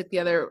so he took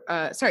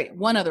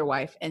one other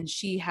wife, and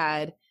she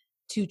had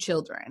 2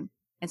 children.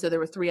 And so there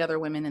were 3 other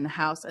women in the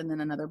house and then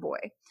another boy.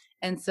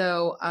 And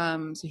so,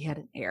 so he had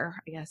an heir,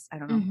 I guess. I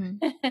don't know.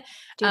 Mm-hmm.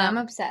 Dude, I'm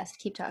obsessed.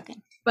 Keep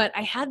talking. But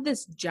I had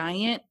this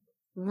giant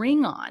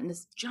ring on,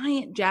 this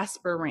giant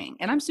jasper ring.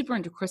 And I'm super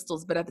into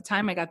crystals, but at the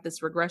time I got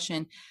this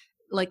regression,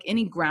 like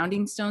any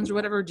grounding stones or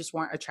whatever just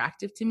weren't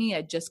attractive to me.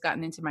 I'd just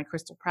gotten into my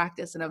crystal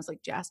practice and I was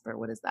like, jasper,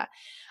 what is that?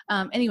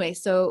 Anyway,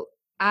 so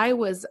I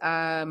was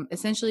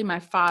essentially, my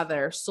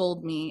father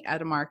sold me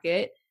at a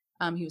market.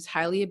 He was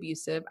highly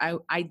abusive.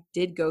 I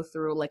did go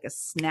through like a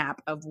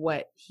snap of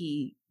what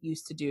he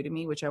used to do to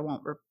me, which I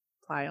won't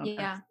reply on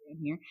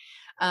here.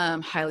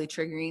 Highly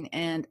triggering.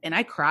 And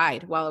I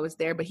cried while I was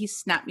there, but he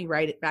snapped me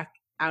right back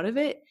out of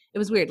it. It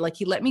was weird. Like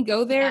he let me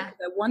go there.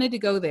 I wanted to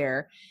go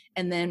there.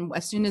 And then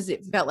as soon as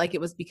it felt like it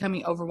was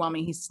becoming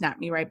overwhelming, he snapped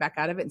me right back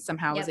out of it. And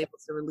somehow I was able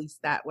to release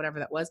that, whatever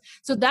that was.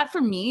 So that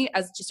for me,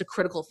 as just a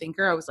critical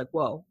thinker, I was like,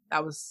 whoa,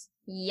 that was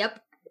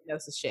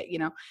hypnosis shit, you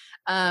know?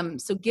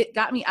 So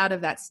got me out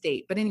of that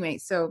state. But anyway,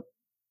 so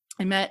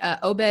I met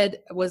Obed.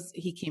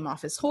 He came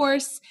off his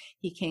horse.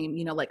 He came,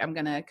 you know, like, I'm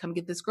going to come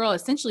get this girl.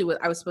 Essentially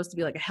I was supposed to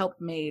be like a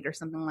helpmate or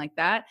something like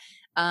that.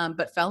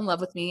 But fell in love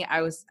with me.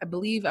 I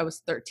believe I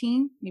was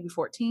 13, maybe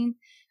 14.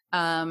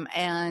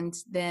 And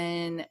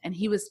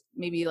he was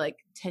maybe like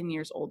 10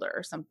 years older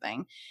or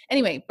something.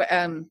 Anyway, but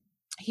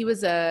he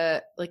was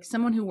like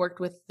someone who worked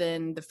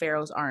within the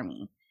Pharaoh's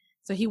army.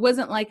 So he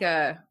wasn't like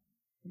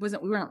we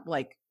weren't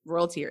like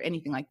royalty or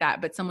anything like that,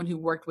 but someone who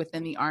worked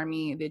within the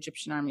army, the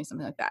Egyptian army,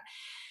 something like that.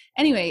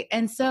 Anyway,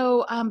 and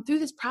so through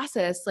this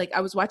process, like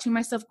I was watching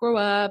myself grow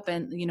up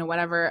and, you know,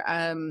 whatever,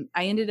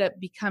 I ended up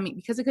becoming,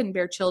 because I couldn't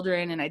bear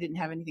children and I didn't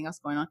have anything else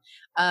going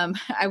on,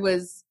 I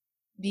was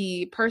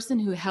the person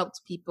who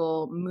helped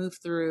people move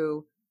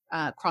through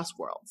cross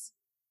worlds.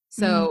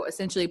 So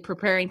essentially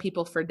preparing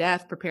people for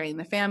death, preparing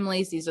the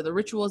families. These are the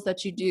rituals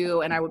that you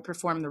do, and I would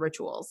perform the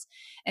rituals.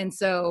 And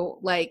so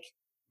like,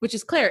 which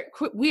is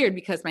weird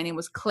because my name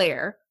was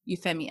Claire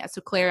Euphemia.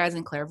 So Claire as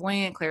in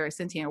clairvoyant,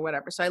 clairvoyant, or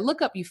whatever. So I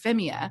look up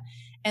Euphemia,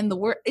 and the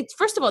word,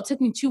 first of all, it took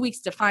me 2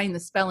 weeks to find the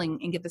spelling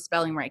and get the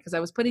spelling right, because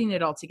I was putting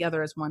it all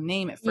together as one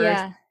name at first.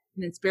 Yeah.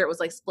 And then Spirit was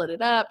like, split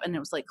it up, and it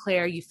was like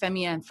Claire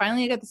Euphemia. And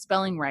finally I got the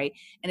spelling right.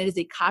 And it is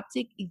a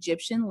Coptic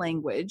Egyptian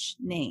language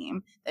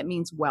name that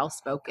means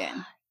well-spoken.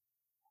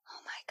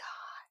 Oh my God.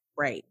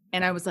 Right.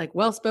 And I was like,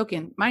 well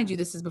spoken. Mind you,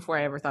 this is before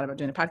I ever thought about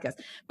doing a podcast.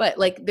 But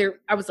like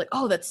I was like,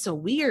 oh, that's so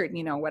weird,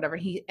 you know, whatever.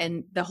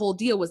 And the whole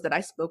deal was that I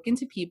spoke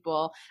into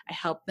people. I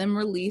helped them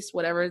release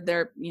whatever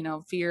their, you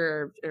know,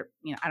 fear or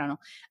you know, I don't know.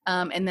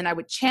 And then I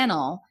would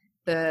channel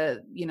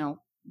their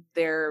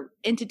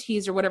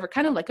entities or whatever,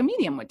 kind of like a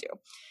medium would do.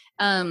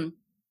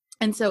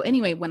 And so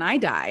anyway, when I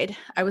died,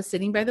 I was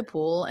sitting by the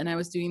pool and I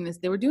was doing this.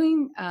 They were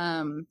doing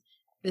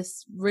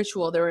this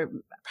ritual. There were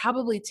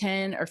probably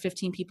 10 or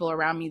 15 people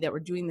around me that were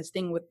doing this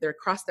thing with their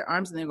cross their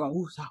arms and they're going,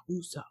 oosa,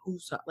 oosa,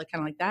 oosa, like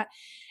kind of like that.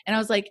 And I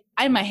was like,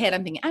 in my head,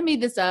 I'm thinking, I made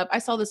this up. I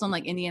saw this on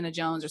like Indiana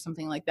Jones or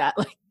something like that,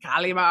 like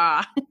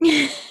Kalima.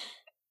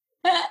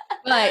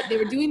 But they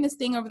were doing this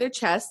thing over their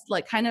chest,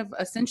 like kind of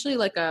essentially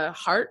like a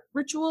heart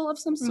ritual of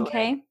some sort.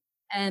 Okay.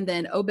 And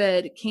then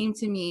Obed came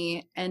to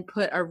me and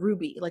put a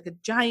ruby, like a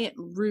giant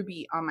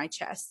ruby, on my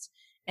chest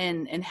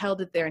and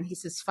held it there. And he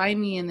says, "Find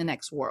me in the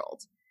next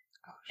world."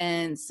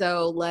 And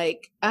so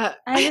like I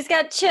just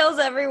got chills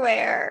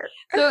everywhere.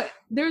 So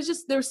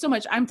there's so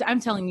much. I'm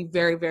telling you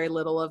very, very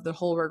little of the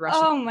whole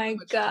regression. Oh my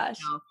gosh.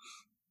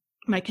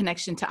 My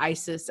connection to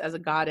Isis as a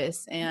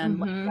goddess, and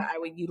like, I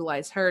would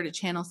utilize her to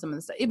channel some of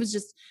the stuff. It was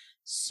just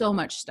so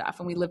much stuff.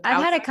 And we lived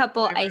I've had a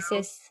couple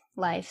Isis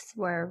lives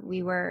where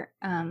we were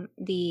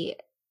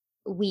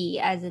we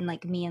as in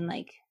like me and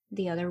like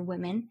the other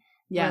women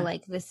were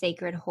like the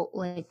sacred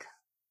like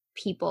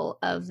people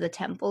of the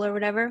temple or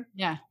whatever.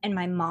 Yeah. And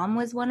my mom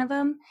was one of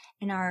them,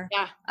 and our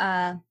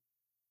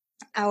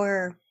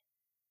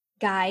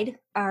guide,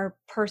 our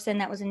person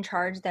that was in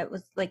charge, that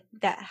was like,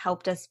 that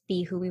helped us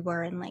be who we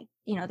were, and like,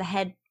 you know, the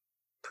head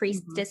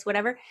priestess,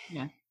 whatever.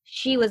 Yeah.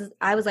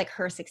 I was like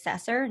her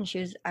successor, and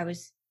I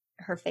was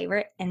her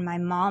favorite. And my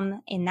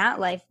mom in that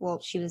life,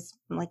 well, she was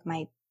like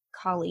my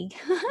colleague.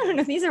 I don't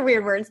know, these are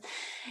weird words,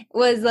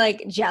 was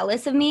like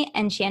jealous of me,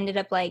 and she ended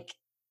up like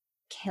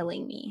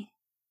killing me,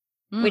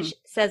 which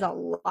says a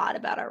lot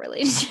about our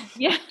relationship.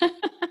 Yeah.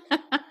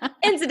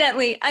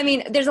 Incidentally, I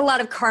mean, there's a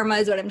lot of karma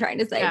is what I'm trying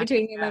to say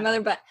between me and my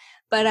mother, but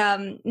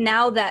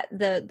now that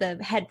the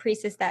head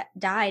priestess that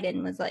died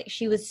and was like,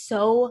 she was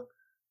so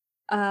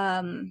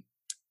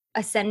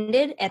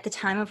ascended at the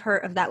time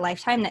of that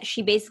lifetime that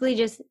she basically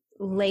just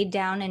laid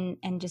down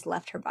and just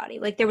left her body.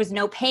 Like there was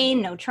no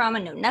pain, no trauma,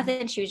 no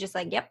nothing. She was just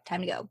like, yep,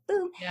 time to go.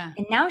 Boom. Yeah.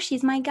 And now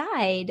she's my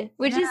guide,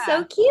 which is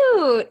so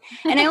cute.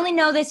 And I only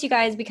know this, you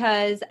guys,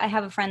 because I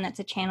have a friend that's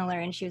a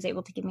channeler, and she was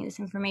able to give me this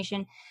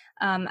information.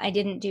 I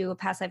didn't do a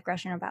past life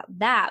regression about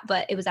that,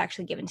 but it was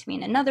actually given to me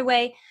in another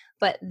way.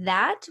 But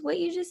that, what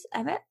you just,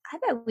 I bet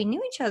we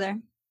knew each other.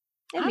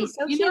 That'd be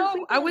so cute. You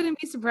know, I wouldn't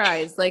be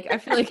surprised. Like, I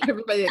feel like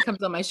everybody that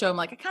comes on my show, I'm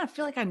like, I kind of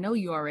feel like I know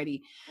you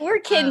already. We're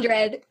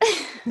kindred.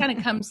 Kind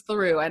of comes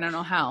through. I don't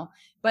know how,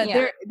 but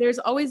there's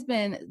always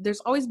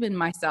been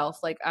myself.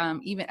 Like,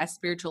 even as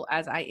spiritual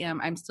as I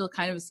am, I'm still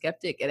kind of a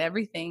skeptic at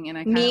everything. And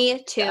I kind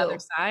me too. The other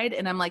side,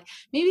 and I'm like,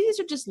 maybe these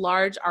are just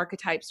large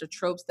archetypes or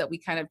tropes that we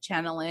kind of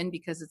channel in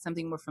because it's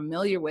something we're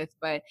familiar with.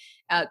 But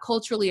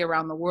culturally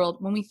around the world,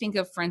 when we think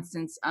of, for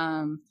instance,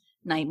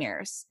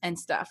 nightmares and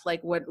stuff,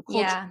 like what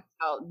culture,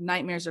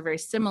 nightmares are very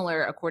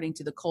similar according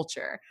to the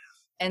culture.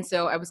 And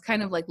so I was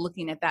kind of like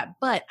looking at that,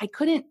 but I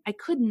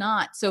could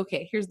not. So,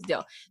 okay, here's the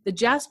deal. The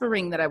Jasper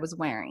ring that I was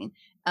wearing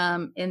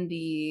in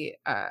the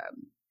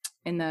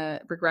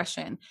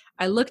regression,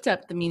 I looked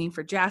up the meaning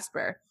for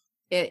Jasper.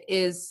 It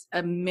is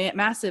a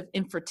massive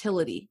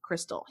infertility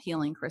crystal,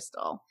 healing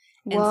crystal.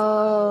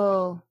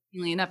 Whoa.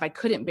 Interestingly enough, I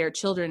couldn't bear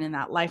children in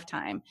that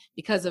lifetime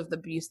because of the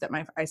abuse that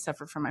I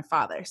suffered from my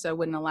father. So I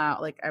wouldn't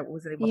allow, like, I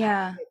wasn't able to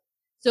have it.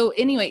 So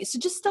anyway, so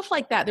just stuff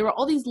like that. There were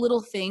all these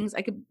little things.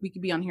 We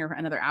could be on here for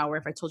another hour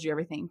if I told you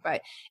everything.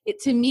 But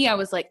to me, I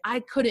was like, I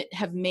couldn't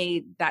have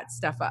made that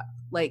stuff up.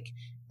 Like,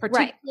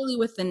 particularly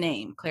with the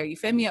name Claire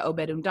Euphemia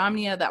Obedum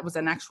Domnia, that was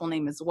an actual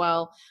name as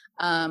well.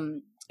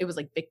 It was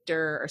like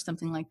Victor or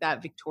something like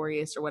that,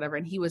 Victorious or whatever.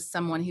 And he was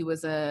someone who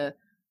was a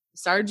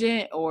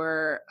sergeant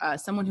or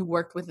someone who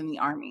worked within the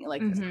army,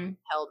 like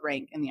held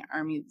rank in the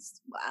army.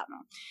 I don't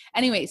know.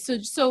 Anyway,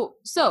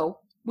 so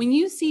when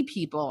you see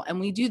people, and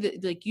we do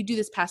you do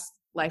this past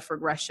life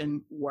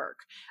regression work,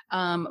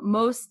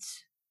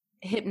 most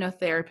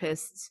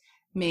hypnotherapists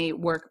may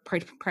work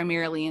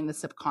primarily in the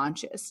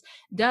subconscious.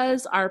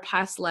 Does our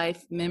past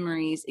life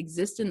memories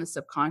exist in the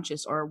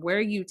subconscious, or where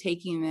are you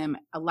taking them,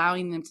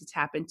 allowing them to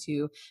tap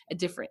into a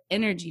different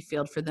energy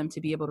field for them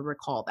to be able to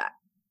recall that?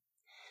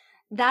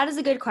 That is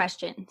a good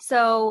question.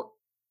 So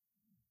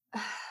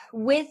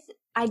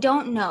I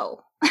don't know,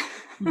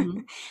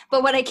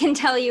 but what I can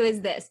tell you is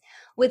this: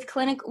 with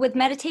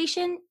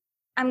meditation,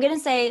 I'm going to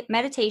say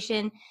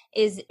meditation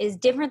is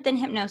different than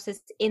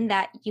hypnosis in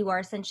that you are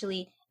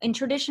essentially, in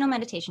traditional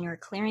meditation, you're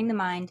clearing the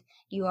mind,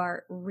 you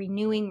are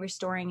renewing,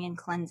 restoring, and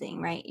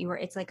cleansing, right?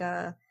 It's like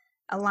a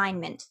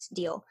alignment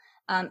deal.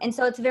 And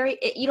so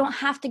you don't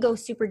have to go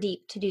super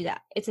deep to do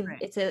that.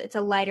 It's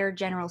a lighter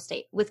general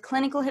state. With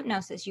clinical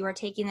hypnosis, you are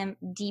taking them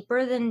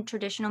deeper than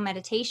traditional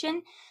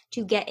meditation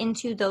to get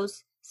into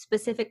those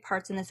specific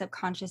parts in the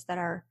subconscious that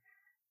are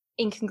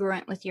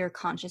incongruent with your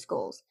conscious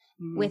goals.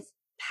 With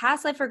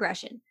past life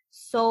regression,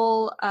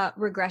 soul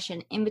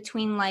regression, in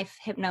between life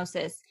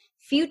hypnosis,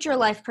 future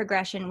life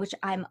progression, which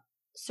I'm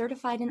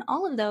certified in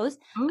all of those.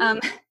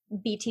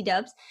 BT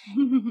dubs.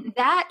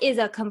 That is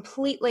a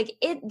complete,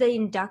 the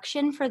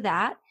induction for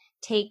that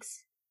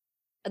takes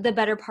the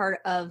better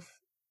part of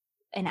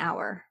an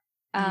hour.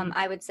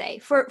 I would say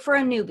for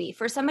a newbie.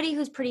 For somebody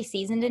who's pretty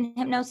seasoned in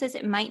hypnosis,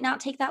 it might not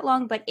take that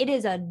long, but it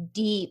is a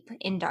deep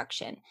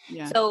induction.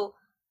 So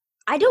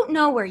I don't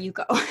know where you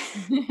go.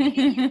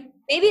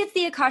 Maybe it's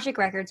the Akashic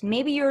records.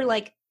 Maybe you're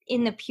like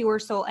in the pure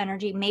soul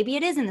energy. Maybe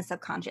it is in the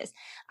subconscious.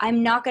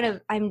 I'm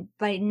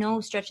by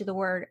no stretch of the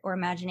word or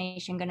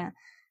imagination gonna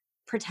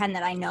pretend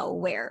that I know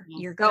where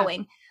you're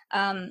going.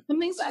 Some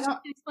things I don't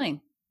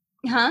explain.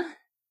 Yeah,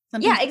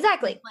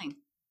 exactly.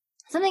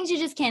 Some things you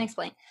just can't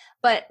explain.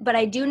 But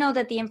I do know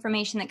that the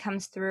information that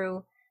comes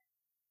through,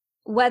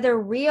 whether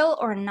real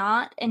or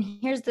not, and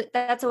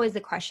that's always the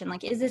question,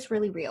 like, is this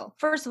really real?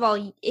 First of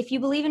all, if you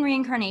believe in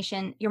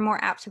reincarnation, you're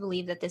more apt to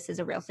believe that this is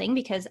a real thing,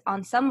 because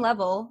on some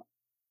level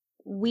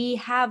we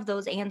have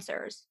those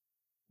answers.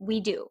 We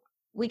do.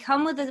 We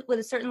come with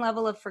a certain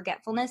level of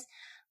forgetfulness,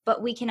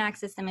 but we can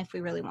access them if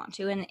we really want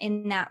to, and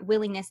in that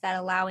willingness, that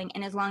allowing,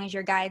 and as long as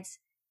your guides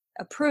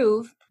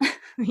approve,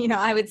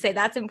 I would say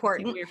that's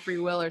important. Your free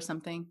will or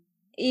something.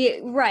 Yeah,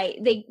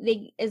 right.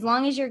 They as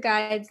long as your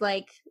guides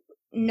like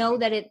know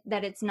that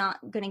it's not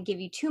going to give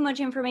you too much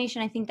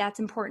information. I think that's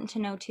important to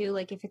know too.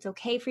 Like, if it's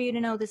okay for you to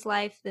know this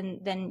life,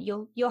 then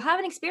you'll have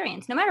an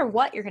experience. No matter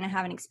what, you're going to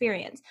have an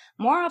experience.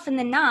 More often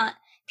than not,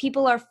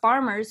 people are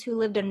farmers who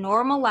lived a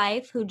normal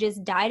life, who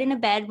just died in a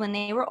bed when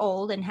they were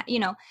old, and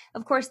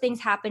of course things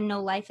happen.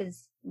 No life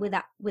is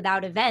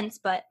without events,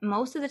 but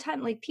most of the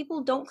time, like,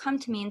 people don't come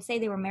to me and say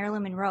they were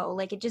Marilyn Monroe.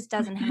 Like, it just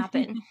doesn't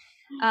happen.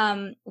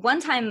 One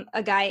time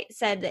a guy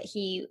said that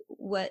he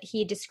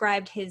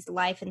described his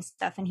life and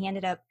stuff, and he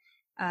ended up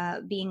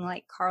being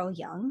like Carl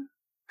Jung.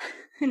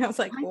 And I was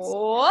like,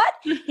 what?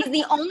 He's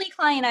the only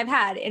client I've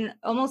had in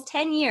almost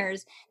 10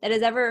 years that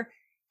has ever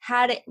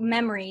had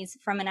memories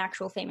from an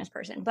actual famous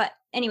person. But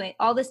anyway,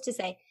 all this to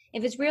say,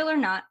 if it's real or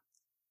not,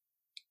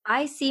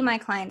 I see my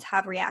clients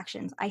have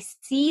reactions. I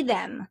see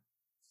them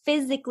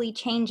physically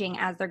changing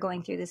as they're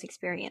going through this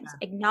experience,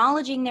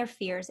 acknowledging their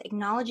fears,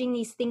 acknowledging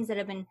these things that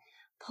have been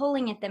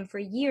pulling at them for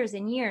years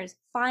and years,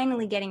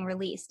 finally getting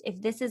released.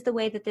 If this is the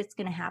way that it's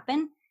going to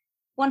happen,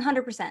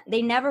 100%.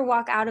 They never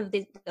walk out of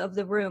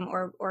the room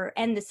or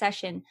end the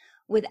session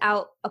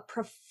without a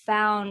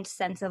profound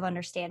sense of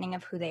understanding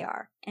of who they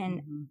are.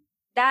 And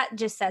that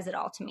just says it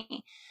all to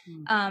me.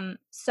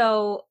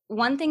 So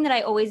one thing that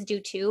I always do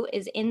too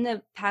is, in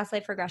the past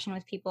life regression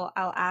with people,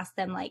 I'll ask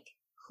them, like,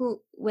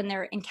 when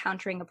they're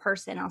encountering a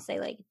person, I'll say,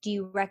 like, do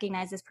you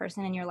recognize this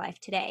person in your life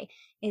today?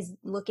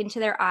 Look into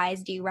their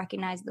eyes. Do you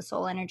recognize the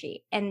soul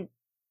energy? And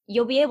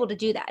you'll be able to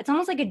do that. It's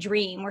almost like a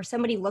dream where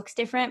somebody looks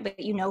different, but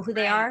you know who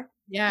they are.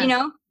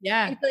 Yeah.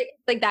 Yeah. It's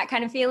like that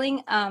kind of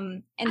feeling.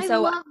 And I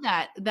love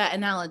that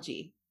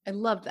analogy. I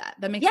love that.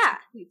 That makes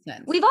complete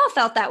sense. We've all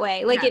felt that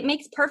way. Like, it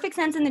makes perfect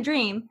sense in the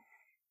dream,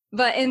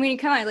 and when you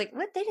come out, like,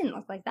 what? They didn't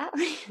look like that.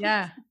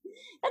 Yeah.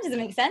 That doesn't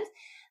make sense.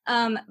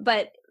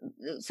 But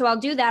so I'll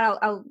do that.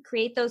 I'll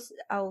create those.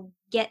 I'll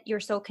get your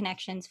soul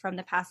connections from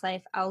the past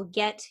life. I'll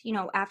get,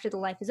 after the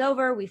life is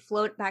over, we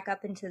float back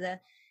up into the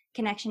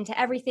connection to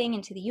everything,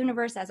 into the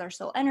universe as our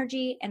soul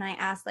energy. And I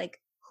ask,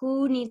 like,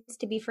 who needs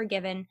to be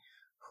forgiven?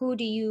 Who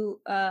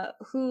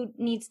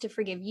needs to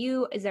forgive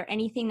you? Is there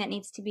anything that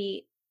needs to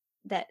be,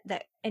 that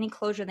any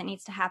closure that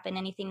needs to happen,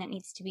 anything that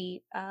needs to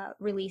be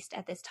released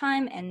at this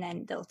time? And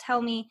then they'll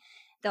tell me.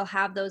 They'll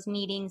have those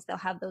meetings, they'll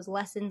have those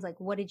lessons, like,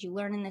 what did you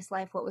learn in this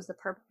life? What was the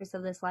purpose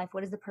of this life?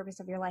 What is the purpose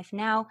of your life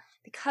now?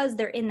 Because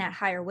they're in that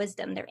higher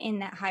wisdom, they're in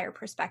that higher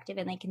perspective,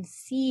 and they can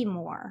see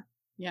more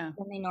than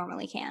they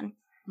normally can.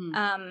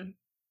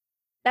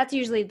 That's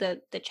usually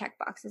the check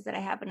boxes that I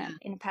have in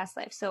a past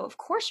life. So of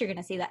course you're going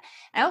to see that.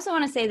 I also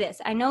want to say this.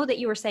 I know that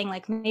you were saying,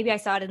 like, maybe I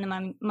saw it in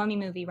the Mummy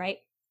movie, right?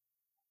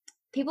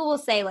 People will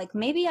say, like,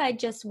 maybe I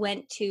just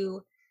went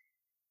to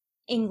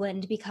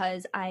England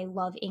because I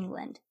love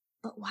England.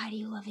 But why do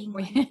you love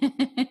England?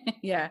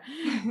 Yeah.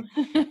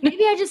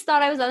 Maybe I just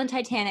thought I was on the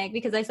Titanic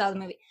because I saw the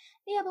movie.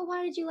 Yeah, but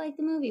why did you like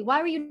the movie?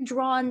 Why were you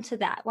drawn to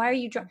that? Why are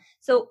you drawn?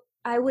 So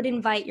I would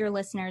invite your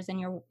listeners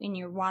and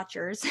your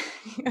watchers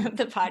of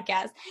the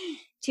podcast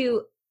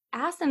to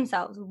ask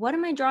themselves, what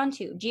am I drawn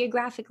to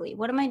geographically?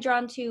 What am I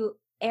drawn to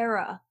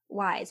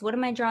era-wise? What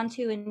am I drawn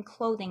to in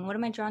clothing? What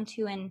am I drawn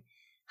to in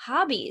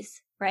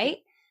hobbies, right?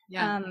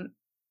 Yeah.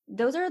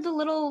 Those are the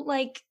little,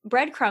 like,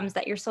 breadcrumbs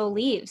that your soul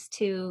leaves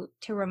to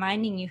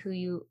reminding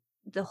you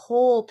the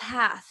whole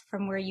path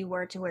from where you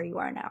were to where you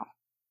are now.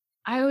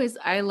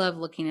 I love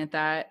looking at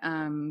that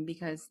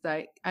because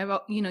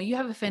you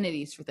have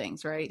affinities for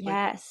things, right?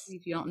 Yes.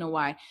 Like, if you don't know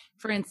why.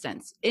 For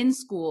instance, in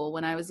school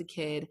when I was a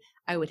kid,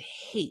 I would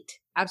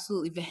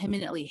absolutely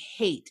vehemently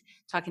hate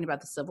talking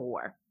about the Civil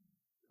War.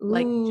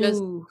 Like,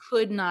 just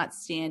could not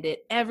stand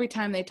it. Every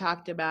time they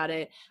talked about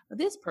it,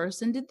 this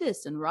person did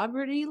this and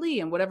Robert E.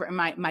 Lee and whatever. And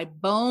my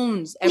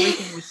bones,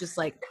 everything was just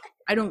like,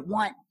 I don't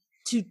want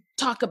to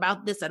talk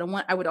about this.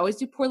 I would always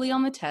do poorly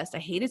on the test. I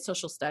hated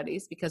social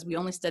studies because we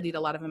only studied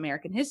a lot of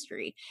American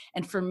history.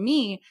 And for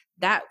me,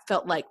 that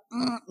felt like,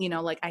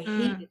 like I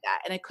hated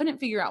that. And I couldn't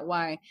figure out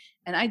why.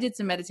 And I did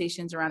some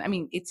meditations around,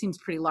 it seems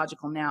pretty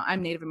logical now.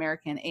 I'm Native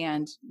American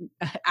and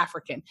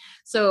African.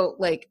 So,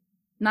 like,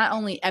 not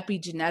only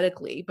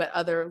epigenetically, but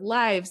other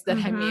lives that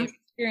I may have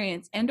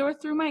experienced, and or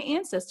through my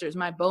ancestors,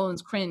 my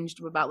bones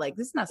cringed about, like,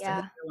 this is not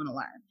stuff I want to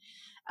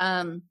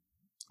learn.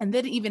 And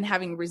then even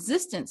having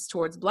resistance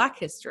towards Black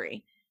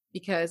history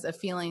because of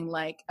feeling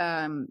like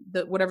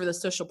whatever the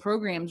social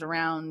programs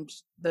around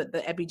the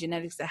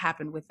epigenetics that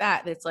happened with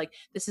that, it's like,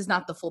 this is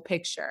not the full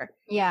picture.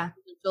 Yeah.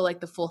 I feel like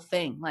the full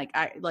thing. Like,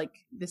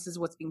 this is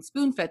what's being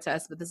spoon fed to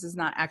us, but this is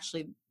not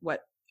actually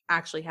what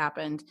actually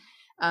happened.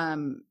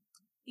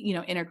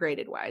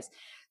 integrated wise.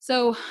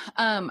 So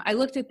I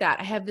looked at that.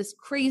 I have this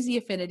crazy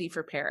affinity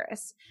for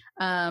Paris.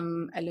 I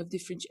love the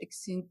French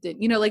accent.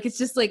 Like it's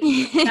just like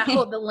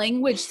the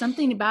language,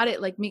 something about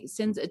it like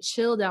sends a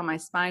chill down my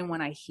spine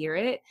when I hear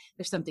it.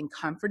 There's something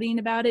comforting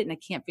about it, and I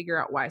can't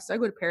figure out why. So I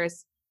go to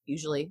Paris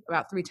usually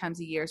about 3 times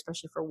a year,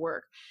 especially for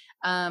work,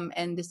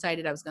 and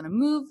decided I was going to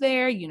move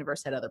there.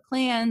 Universe had other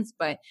plans,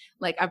 but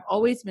like I've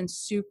always been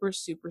super,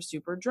 super,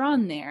 super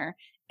drawn there,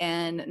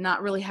 and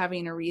not really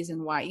having a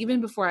reason why.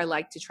 Even before I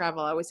liked to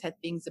travel, I always had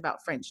things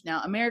about French.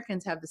 Now,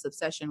 Americans have this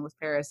obsession with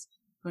Paris.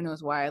 Who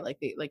knows why? Like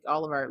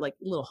all of our like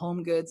little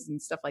home goods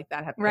and stuff like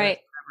that have Paris right.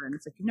 forever, and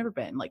it's like, you've never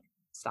been. Like,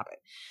 stop it.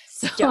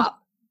 Stop.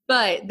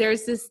 But there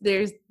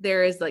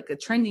is like a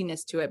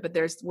trendiness to it. But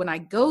when I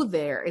go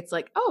there, it's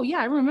like, oh yeah,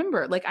 I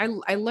remember. Like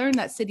I learned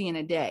that city in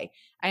a day.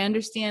 I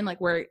understand like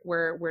where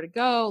to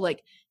go.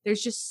 Like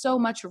there's just so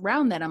much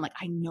around that. I'm like,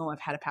 I know I've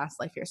had a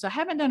past life here. So I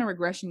haven't done a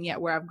regression yet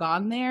where I've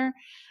gone there.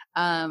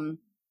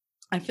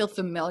 I feel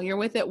familiar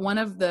with it. One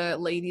of the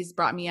ladies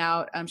brought me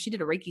out. She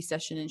did a Reiki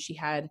session, and she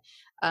had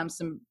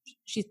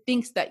she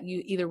thinks that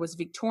you either was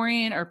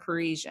Victorian or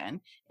Parisian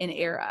in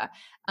era.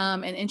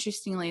 And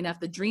interestingly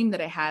enough, the dream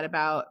that I had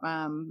about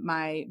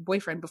my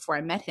boyfriend before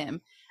I met him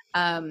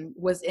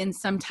was in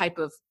some type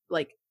of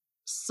like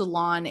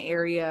salon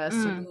area,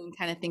 saloon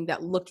kind of thing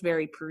that looked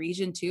very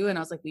Parisian too. And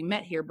I was like, we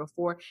met here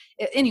before.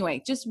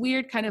 Anyway, just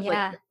weird kind of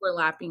like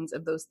overlappings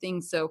of those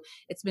things. So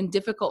it's been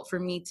difficult for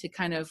me to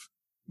kind of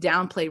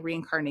downplay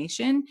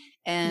reincarnation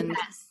and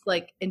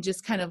and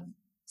just kind of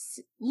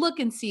look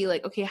and see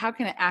like, okay, how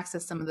can I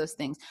access some of those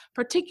things,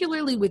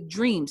 particularly with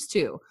dreams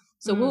too.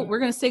 So we're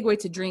going to segue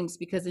to dreams,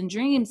 because in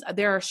dreams,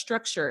 there are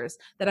structures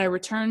that I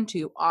return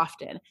to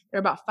often. There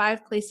are about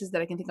 5 places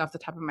that I can think off the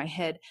top of my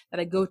head that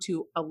I go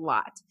to a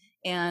lot.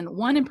 And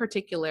one in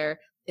particular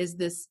is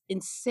this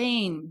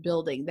insane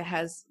building that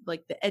has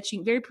like the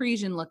etching, very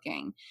Parisian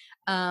looking,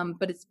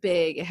 but it's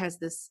big. It has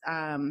this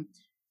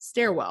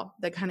stairwell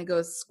that kind of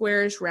goes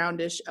squarish,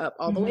 roundish up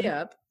all the way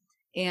up,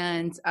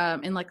 and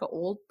in like an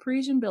old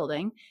Parisian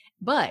building.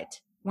 But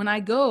when I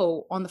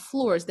go on the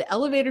floors, the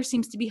elevator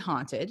seems to be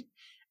haunted.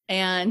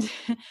 And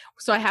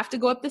so I have to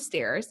go up the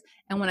stairs.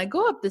 And when I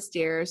go up the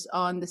stairs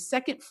on the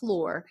 2nd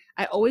floor,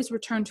 I always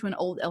return to an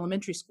old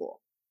elementary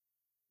school.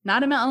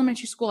 Not an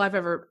elementary school I've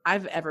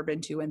ever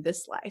been to in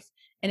this life.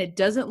 And it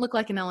doesn't look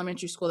like an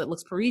elementary school that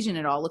looks Parisian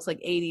at all. It looks like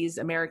 80s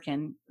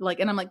American.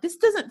 And I'm like, this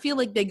doesn't feel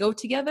like they go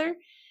together.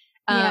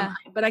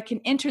 But I can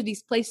enter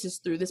these places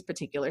through this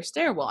particular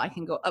stairwell. I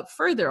can go up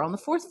further on the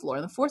 4th floor.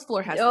 And the 4th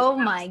floor has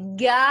my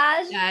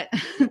gosh.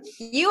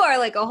 You are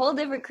like a whole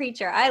different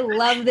creature. I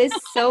love this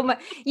so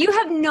much. You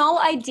have no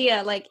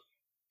idea. Like,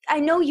 I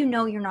know you're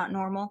not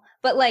normal,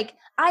 but like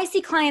I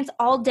see clients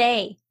all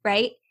day,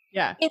 right?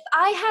 Yeah. If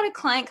I had a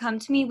client come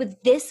to me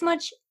with this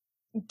much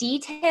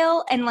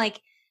detail and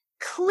like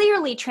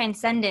clearly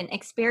transcendent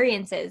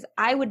experiences,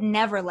 I would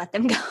never let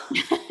them go.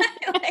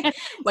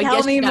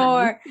 Tell me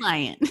more.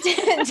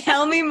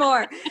 Tell me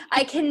more.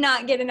 I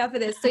cannot get enough of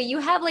this. So you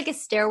have like a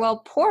stairwell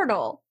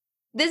portal.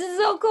 This is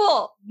so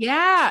cool.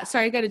 Yeah.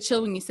 Sorry, I got a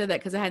chill when you said that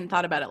because I hadn't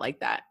thought about it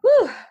like that.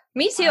 Whew.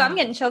 Me too. I'm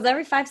getting chills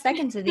every 5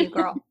 seconds with you,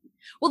 girl.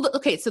 Well,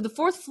 okay. So the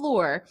 4th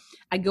floor,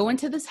 I go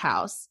into this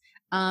house.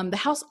 The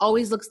house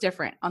always looks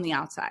different on the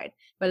outside,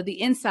 but at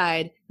the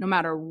inside, no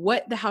matter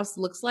what the house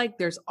looks like,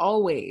 there's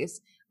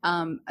always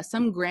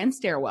some grand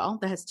stairwell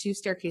that has 2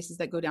 staircases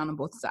that go down on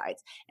both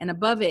sides. And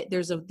above it,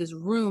 there's this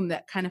room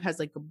that kind of has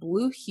like a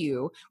blue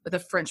hue with a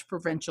French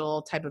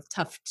provincial type of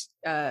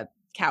tufted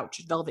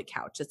couch, velvet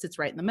couch that sits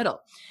right in the middle.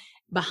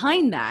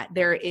 Behind that,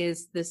 there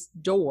is this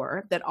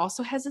door that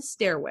also has a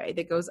stairway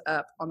that goes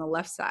up on the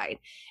left side.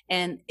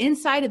 And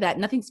inside of that,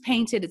 nothing's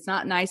painted. It's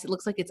not nice. It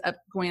looks like it's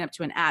going up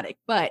to an attic,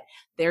 but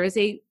there is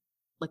a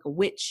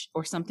witch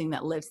or something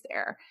that lives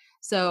there.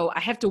 So I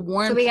have to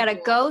warn So we got a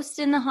ghost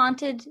in the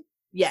haunted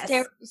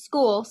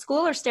school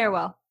or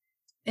stairwell?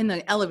 In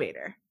the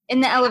elevator. In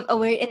the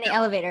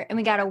elevator. And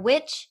we got a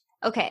witch.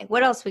 Okay,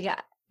 what else we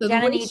got? So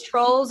got any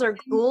trolls or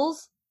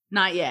ghouls?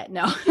 Not yet,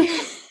 no.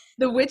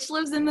 The witch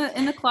lives in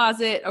the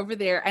closet over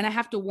there, and I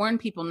have to warn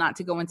people not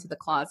to go into the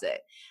closet.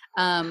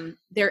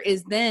 There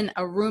is then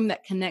a room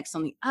that connects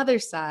on the other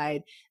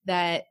side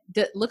that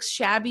looks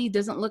shabby,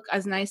 doesn't look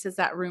as nice as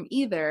that room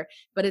either,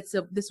 but it's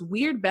this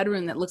weird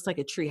bedroom that looks like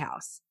a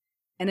treehouse,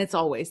 and it's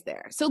always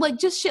there. So like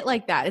just shit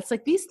like that. It's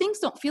like these things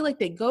don't feel like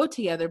they go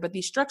together, but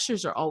these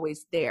structures are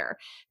always there,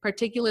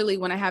 particularly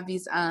when I have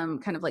these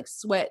kind of like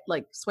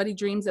sweaty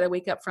dreams that I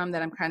wake up from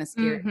that I'm kind of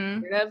scared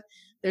of.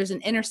 There's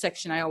an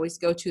intersection I always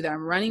go to that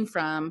I'm running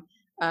from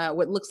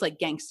what looks like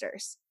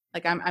gangsters.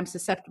 Like I'm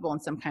susceptible in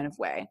some kind of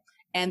way.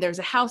 And there's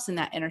a house in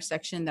that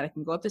intersection that I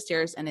can go up the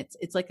stairs, and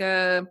it's like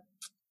I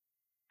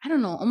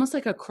don't know, almost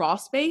like a crawl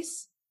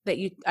space. that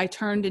I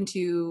turned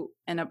into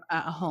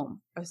a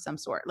home of some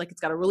sort. Like it's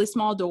got a really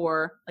small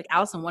door, like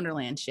Alice in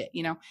Wonderland shit,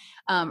 you know,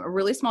 a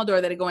really small door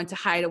that I go in to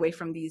hide away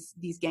from these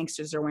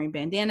gangsters. They're wearing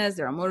bandanas,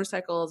 they're on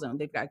motorcycles, and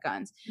they've got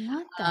guns.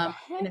 What the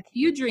heck? In a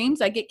few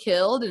dreams I get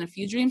killed, in a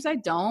few dreams I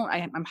don't.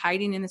 I'm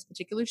hiding in this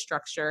particular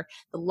structure.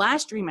 The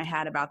last dream I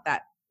had about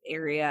that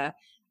area,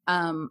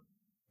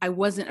 I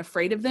wasn't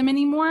afraid of them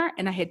anymore,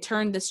 and I had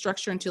turned this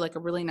structure into like a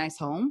really nice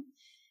home.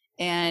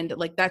 And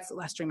like, that's the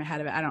last dream I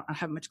had of it. I don't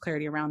have much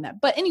clarity around that.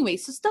 But anyway,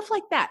 so stuff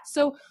like that.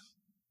 So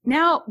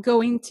now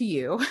going to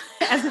you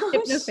as a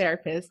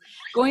hypnotherapist,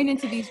 going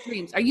into these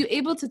dreams, are you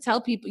able to tell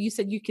people, you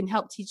said you can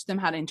help teach them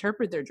how to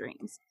interpret their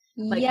dreams.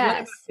 Like yes. What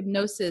about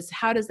hypnosis?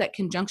 How does that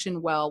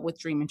conjunction well with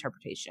dream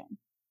interpretation?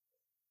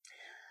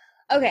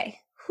 Okay.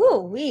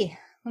 Let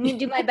me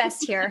do my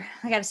best here.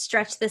 I got to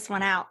stretch this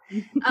one out.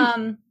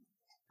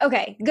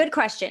 Okay. Good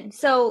question.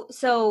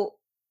 So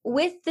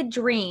with the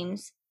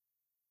dreams,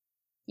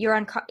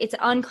 it's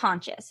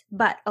unconscious,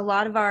 but a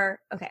lot of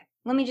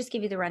let me just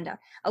give you the rundown.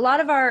 A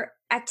lot of our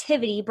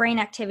brain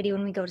activity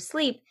when we go to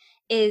sleep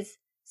is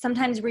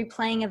sometimes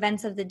replaying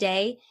events of the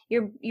day.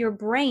 Your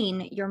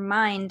brain, your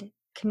mind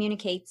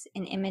communicates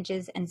in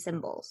images and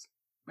symbols.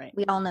 Right.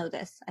 We all know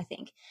this, I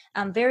think.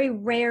 Very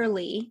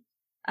rarely,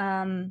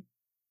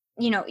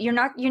 you're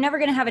never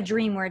going to have a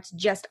dream where it's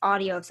just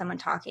audio of someone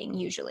talking,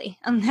 usually.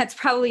 That's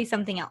probably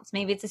something else.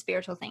 Maybe it's a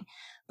spiritual thing.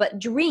 But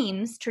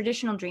dreams,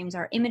 traditional dreams,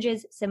 are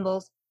images,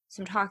 symbols,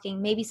 some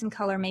talking, maybe some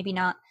color, maybe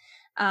not.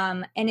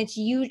 And it's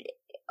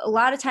a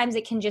lot of times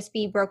it can just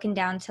be broken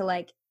down to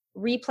like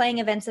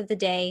replaying events of the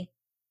day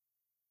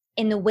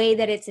in the way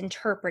that it's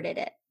interpreted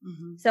it.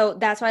 Mm-hmm. So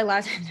that's why a lot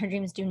of times our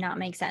dreams do not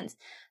make sense.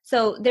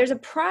 So there's a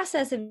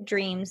process of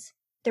dreams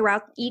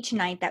throughout each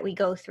night that we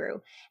go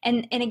through.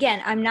 And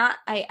again, I'm not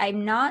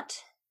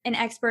an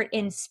expert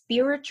in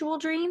spiritual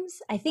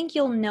dreams. I think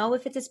you'll know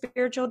if it's a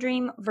spiritual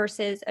dream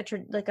versus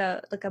like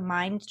a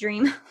mind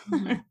dream.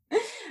 Mm-hmm.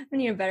 I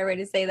need a better way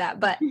to say that.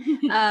 But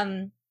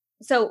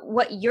so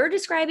what you're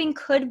describing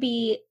could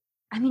be,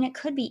 it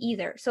could be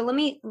either. So let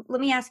me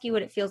ask you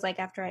what it feels like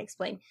after I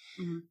explain.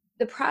 Mm-hmm.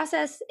 The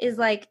process is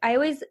like, I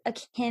always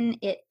akin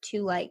it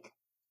to like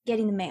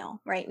getting the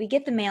mail, right? We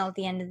get the mail at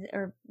the end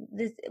of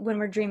when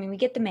we're dreaming, we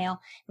get the mail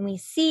and we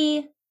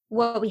see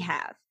what we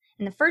have.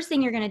 And the first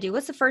thing you're going to do,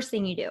 what's the first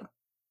thing you do?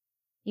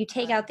 You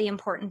take out the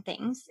important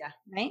things,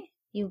 right?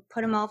 You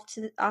put them off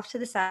to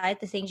the side,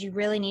 the things you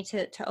really need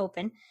to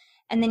open.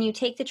 And then you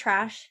take the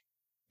trash,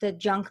 the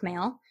junk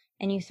mail,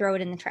 and you throw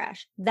it in the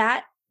trash.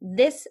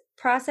 This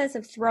process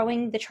of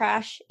throwing the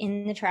trash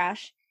in the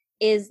trash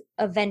is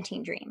a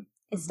venting dream.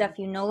 It's stuff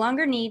you no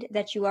longer need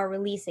that you are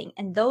releasing.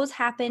 And those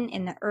happen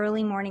in the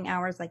early morning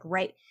hours,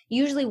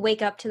 usually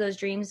wake up to those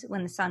dreams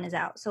when the sun is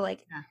out. So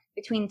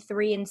between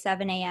 3 and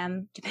 7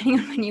 a.m., depending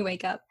on when you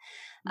wake up.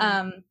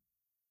 Mm-hmm.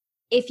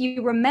 If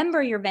you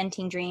remember your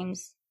venting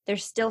dreams,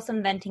 there's still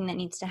some venting that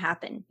needs to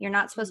happen. You're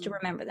not supposed to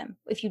remember them.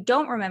 If you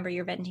don't remember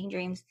your venting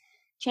dreams,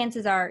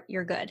 chances are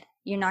you're good.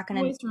 You're not going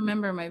to always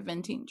remember my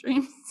venting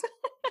dreams.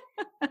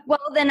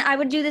 Well, then I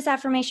would do this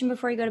affirmation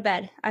before you go to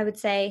bed. I would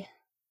say,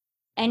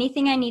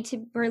 anything I need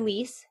to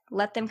release,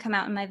 let them come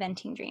out in my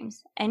venting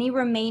dreams. Any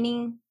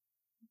remaining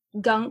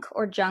gunk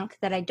or junk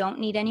that I don't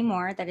need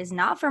anymore, that is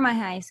not for my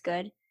highest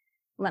good,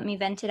 let me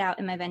vent it out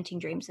in my venting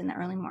dreams in the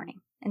early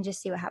morning and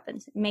just see what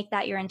happens. Make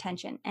that your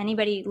intention.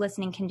 Anybody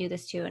listening can do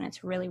this too, and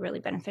it's really, really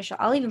beneficial.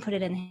 I'll even put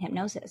it in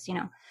hypnosis,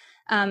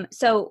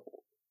 So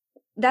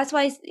that's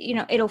why,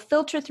 it'll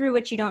filter through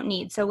what you don't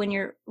need. So when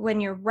you're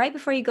right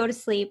before you go to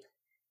sleep,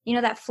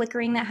 that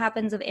flickering that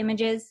happens of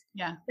images.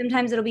 Yeah.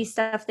 Sometimes it'll be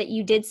stuff that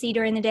you did see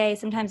during the day.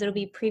 Sometimes it'll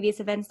be previous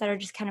events that are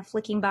just kind of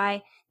flicking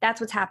by. That's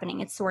what's happening.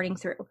 It's sorting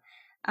through.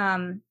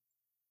 So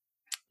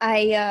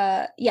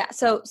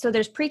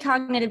there's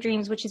precognitive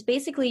dreams, which is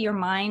basically your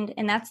mind.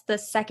 And that's the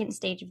second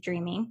stage of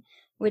dreaming,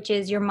 which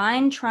is your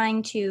mind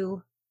trying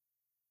to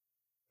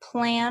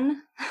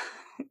plan,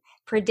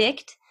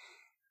 predict,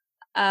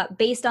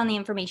 based on the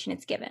information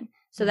it's given.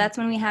 So that's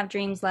when we have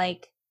dreams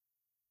like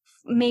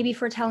maybe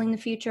foretelling the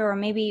future, or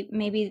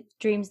maybe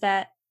dreams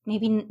that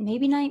maybe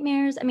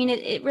nightmares.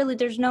 It really,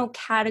 there's no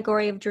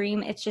category of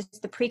dream. It's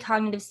just the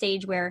precognitive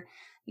stage where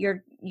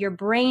your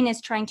brain is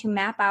trying to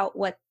map out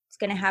what's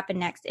going to happen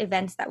next,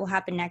 events that will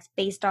happen next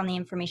based on the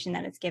information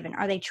that it's given.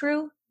 Are they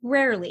true?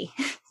 Rarely,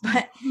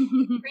 but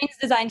the brain's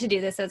designed to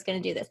do this, so it's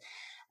going to do this.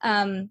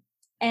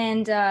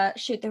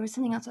 There was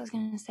something else I was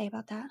going to say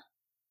about that.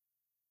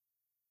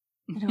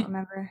 I don't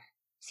remember.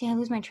 See, I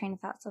lose my train of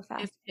thought so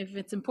fast. If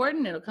it's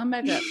important, it'll come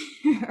back up.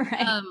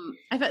 Right.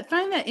 I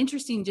find that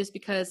interesting just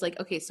because,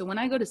 so when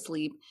I go to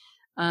sleep,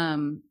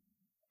 I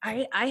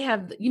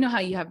have, how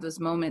you have those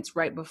moments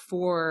right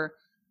before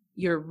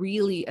you're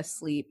really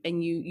asleep,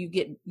 and you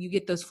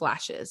get those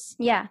flashes,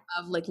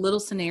 of like little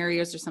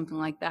scenarios or something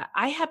like that.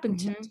 I happen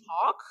to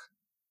talk.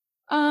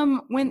 I'm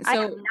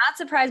not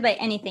surprised by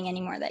anything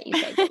anymore that you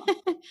say.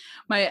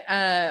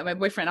 My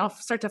boyfriend, I'll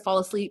start to fall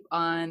asleep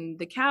on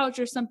the couch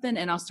or something,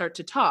 and I'll start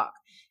to talk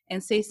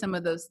and say some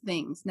of those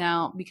things.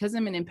 Now, because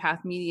I'm an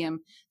empath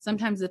medium,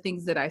 sometimes the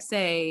things that I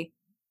say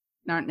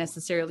aren't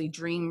necessarily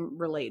dream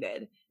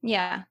related.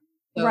 Yeah.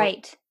 So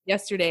right.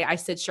 Yesterday I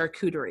said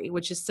charcuterie,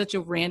 which is such a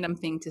random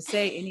thing to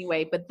say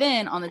anyway. But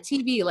then on the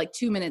TV, like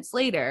 2 minutes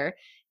later,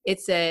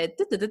 it said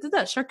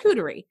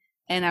charcuterie.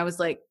 And I was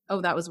like,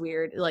 oh, that was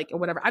weird. Like, or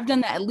whatever. I've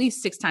done that at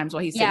least 6 times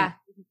while he's saying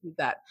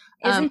that.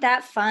 Isn't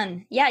that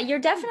fun? Yeah. You're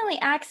definitely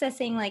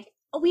accessing, like,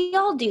 we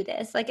all do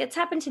this. Like, it's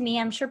happened to me.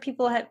 I'm sure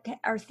people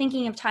are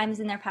thinking of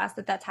times in their past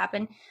that's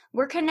happened.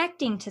 We're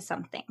connecting to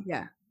something.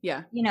 Yeah.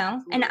 Yeah. You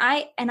know,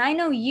 absolutely. And I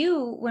know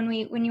you, when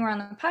you were on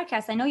the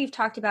podcast, I know you've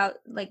talked about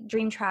like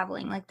dream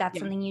traveling, like that's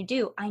something you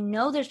do. I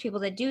know there's people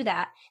that do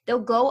that. They'll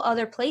go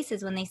other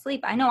places when they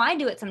sleep. I know I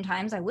do it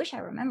sometimes. I wish I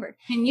remembered.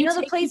 Can you know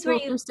the place where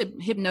you to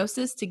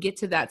hypnosis to get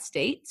to that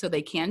state so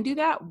they can do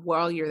that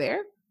while you're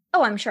there?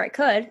 Oh, I'm sure I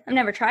could. I've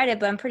never tried it,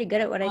 but I'm pretty good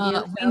at what I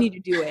do. We need to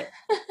do it.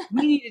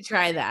 We need to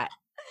try that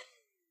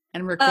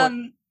and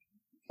record.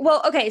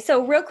 Well, okay,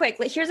 so real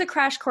quick, here's a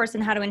crash course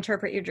in how to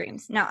interpret your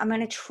dreams. Now, I'm going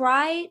to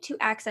try to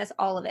access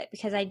all of it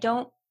because I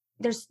don't,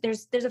 there's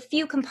a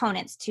few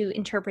components to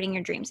interpreting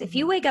your dreams. If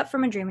you wake up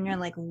from a dream and you're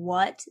like,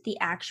 what the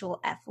actual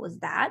F was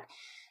that?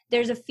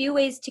 There's a few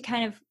ways to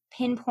kind of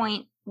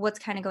pinpoint what's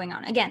kind of going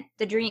on. Again,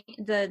 the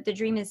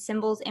dream is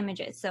symbols,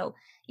 images. So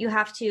you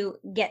have to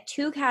get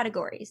 2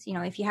 categories. You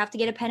know, if you have to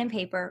get a pen and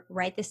paper,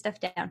 write this stuff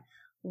down.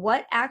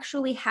 What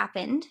actually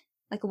happened,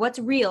 like what's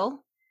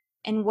real,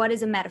 and what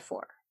is a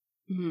metaphor?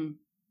 Mm-hmm.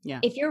 Yeah.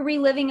 If you're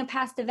reliving a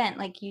past event,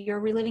 like you're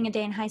reliving a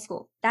day in high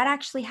school, that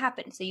actually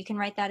happened. So you can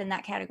write that in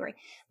that category.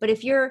 But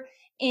if you're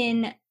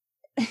in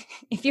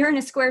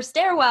a square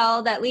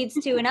stairwell that leads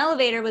to an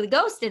elevator with a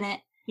ghost in it,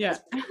 it's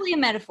probably a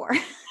metaphor.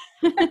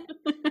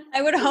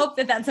 I would hope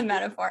that that's a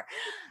metaphor.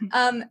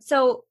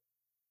 So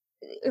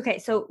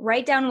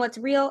write down what's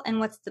real and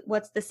what's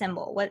the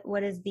symbol.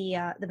 What is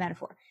the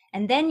metaphor?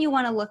 And then you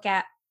want to look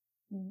at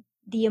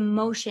the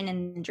emotion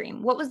in the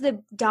dream. What was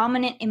the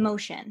dominant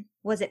emotion?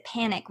 Was it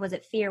panic? Was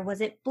it fear? Was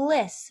it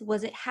bliss?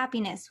 Was it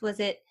happiness? Was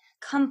it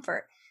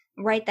comfort?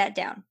 Write that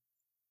down.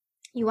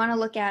 You want to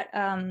look at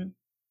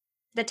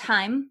the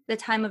time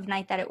of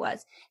night that it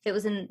was. If it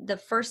was in the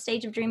first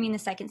stage of dreaming, the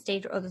second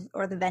stage,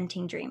 or the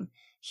venting dream.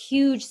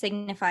 Huge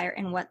signifier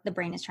in what the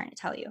brain is trying to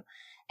tell you.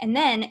 And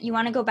then you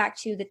want to go back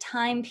to the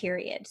time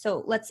period.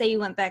 So let's say you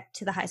went back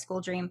to the high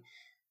school dream.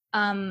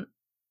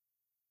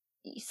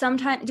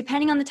 Sometime,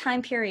 depending on the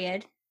time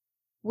period,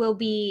 will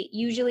be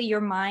usually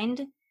your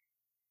mind.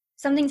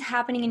 Something's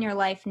happening in your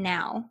life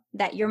now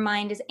that your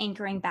mind is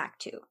anchoring back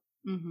to.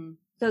 Mm-hmm.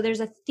 So there's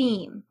a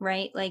theme,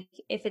 right? Like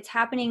if it's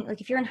happening, like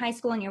if you're in high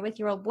school and you're with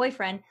your old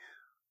boyfriend,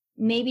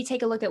 maybe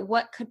take a look at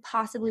what could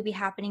possibly be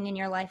happening in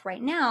your life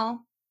right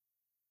now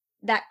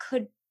that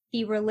could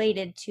be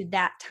related to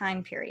that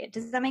time period.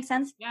 Does that make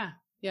sense? Yeah.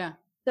 Yeah.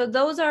 So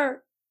those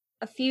are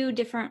a few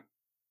different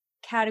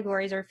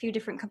categories or a few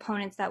different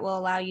components that will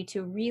allow you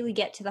to really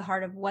get to the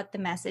heart of what the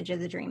message of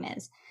the dream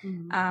is.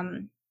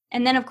 Mm-hmm.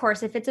 And then of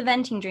course, if it's a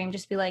venting dream,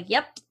 just be like,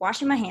 yep,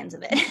 washing my hands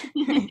of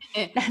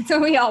it. That's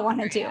what we all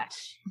want to do.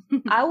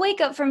 I'll wake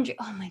up from,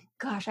 oh my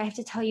gosh, I have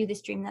to tell you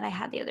this dream that I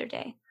had the other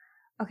day.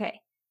 Okay.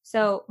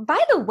 So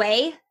by the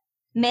way,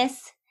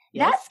 Miss,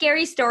 that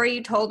scary story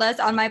you told us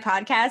on my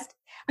podcast,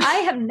 I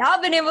have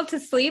not been able to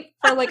sleep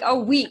for like a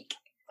week.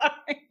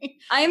 Sorry.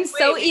 I am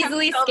so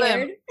easily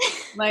scared.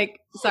 Like,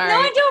 sorry. No,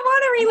 I don't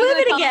want to relive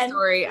it again.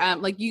 Story.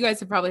 Like you guys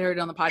have probably heard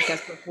it on the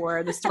podcast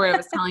before. The story I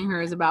was telling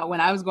her is about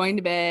when I was going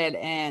to bed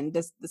and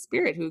the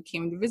spirit who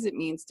came to visit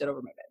me and stood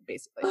over my bed,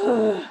 basically.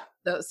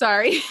 So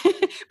sorry,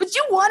 but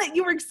you want it.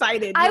 You were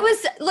excited. I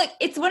was like,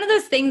 it's one of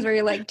those things where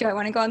you're like, do I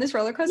want to go on this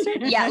roller coaster?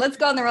 Yeah, let's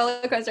go on the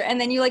roller coaster. And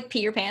then you like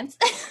pee your pants.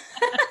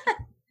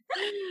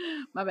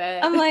 My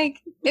bad. I'm like,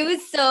 it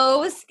was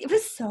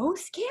so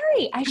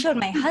scary. I showed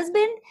my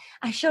husband.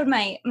 I showed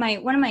my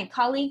one of my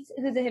colleagues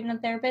who's a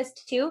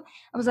hypnotherapist too.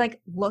 I was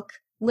like,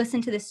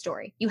 listen to this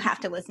story. You have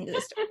to listen to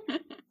this story.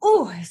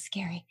 Oh, it was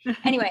scary.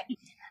 Anyway,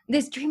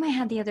 this dream I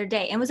had the other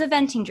day, and it was a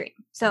venting dream.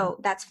 So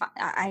that's fine.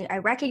 I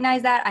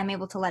recognize that. I'm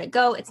able to let it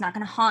go. It's not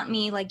going to haunt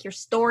me like your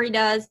story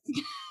does.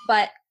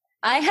 But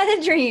I had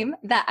a dream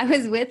that I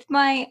was with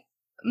my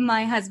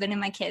husband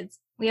and my kids.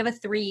 We have a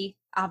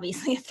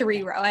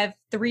 3-row. I have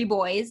 3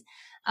 boys.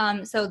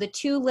 So the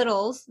 2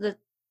 littles, the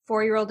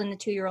 4-year-old and the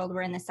 2-year-old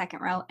were in the second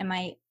row, and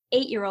my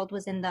 8-year-old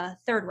was in the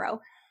third row.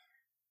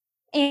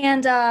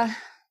 And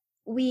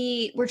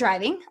we were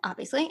driving,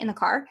 obviously, in the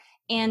car,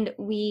 and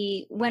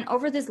we went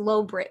over this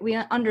low bridge. We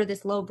went under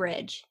this low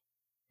bridge,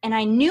 and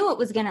I knew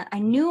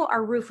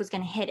our roof was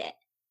gonna hit it.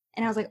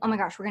 And I was like, oh my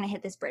gosh, we're gonna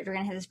hit this bridge.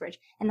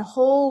 And the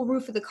whole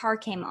roof of the car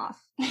came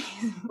off.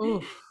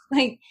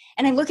 Like,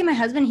 and I look at my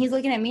husband, he's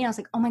looking at me, and I was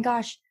like, oh my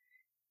gosh,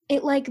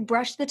 it like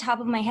brushed the top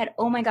of my head.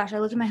 Oh my gosh. I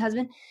looked at my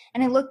husband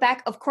and I looked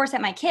back, of course,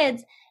 at my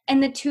kids,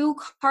 and the 2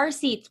 car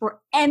seats were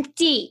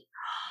empty.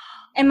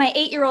 And my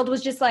 8-year-old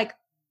was just like,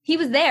 he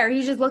was there. He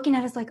was just looking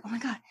at us like, oh my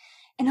God.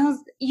 And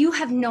you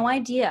have no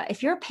idea.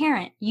 If you're a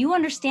parent, you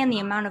understand the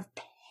amount of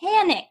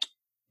panic,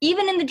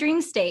 even in the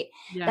dream state,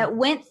 that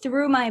went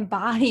through my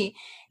body.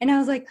 And I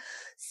was like,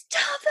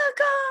 stop the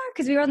car.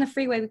 Because we were on the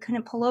freeway. We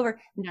couldn't pull over.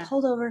 We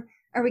pulled over.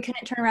 or we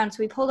couldn't turn around. So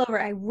we pulled over.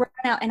 I ran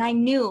out and I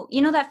knew,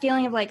 you know, that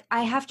feeling of like,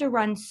 I have to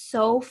run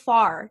so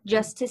far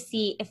just to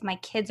see if my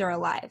kids are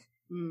alive.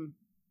 Mm.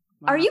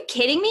 Wow. Are you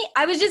kidding me?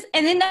 I was just,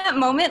 and in that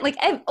moment, like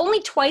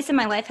only twice in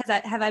my life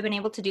have I been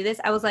able to do this.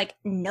 I was like,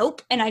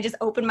 nope. And I just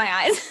opened my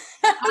eyes.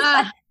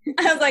 I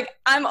was like,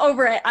 I'm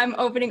over it.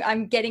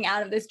 I'm getting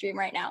out of this dream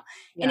right now.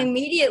 Yeah. And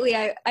immediately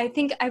I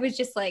think I was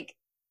just like,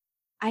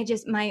 I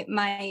just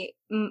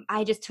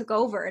took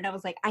over and I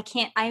was like,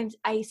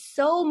 I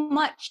so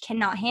much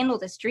cannot handle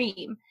this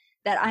dream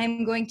that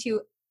I'm going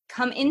to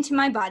come into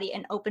my body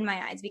and open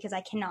my eyes because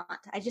I cannot.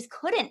 I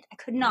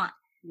could not.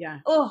 Yeah.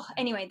 Oh,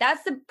 anyway,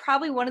 that's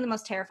probably one of the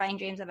most terrifying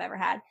dreams I've ever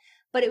had.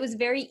 But it was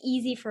very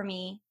easy for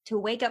me to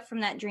wake up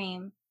from that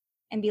dream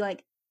and be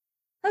like,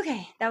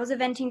 okay, that was a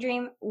venting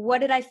dream.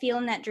 What did I feel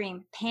in that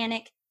dream?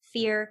 Panic,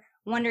 fear,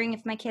 wondering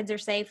if my kids are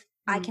safe.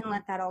 Mm-hmm. I can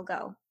let that all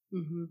go.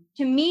 Mm-hmm.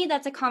 To me,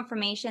 that's a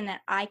confirmation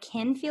that I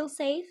can feel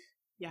safe.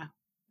 Yeah.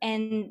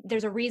 And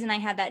there's a reason I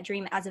had that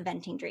dream as a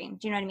venting dream.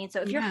 Do you know what I mean?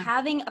 So if you're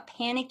having a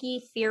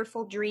panicky,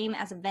 fearful dream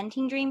as a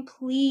venting dream,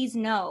 please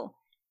know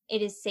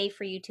it is safe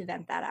for you to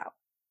vent that out.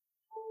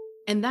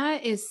 And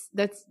that's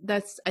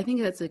I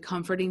think that's a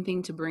comforting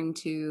thing to bring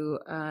to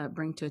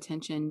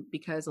attention,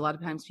 because a lot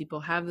of times people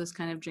have those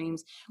kind of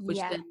dreams, which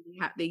then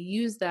they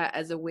use that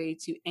as a way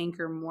to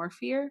anchor more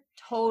fear.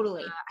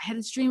 Totally. I had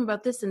this dream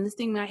about this and this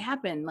thing might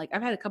happen. Like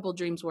I've had a couple of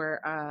dreams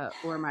where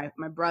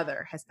my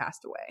brother has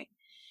passed away,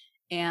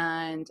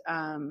 and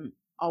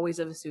always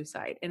of a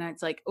suicide, and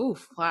it's like,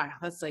 oof, wow,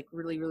 that's like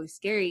really, really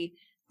scary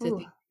to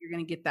think you're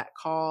going to get that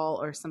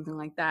call or something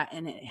like that,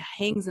 and it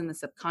hangs in the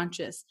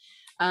subconscious.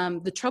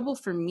 The trouble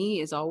for me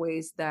is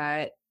always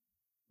that,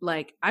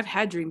 like, I've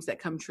had dreams that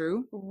come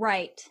true.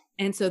 Right.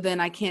 And so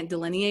then I can't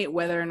delineate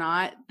whether or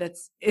not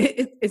it's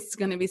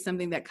going to be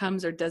something that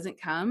comes or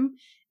doesn't come.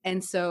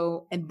 And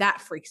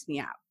that freaks me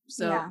out.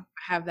 So I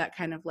have that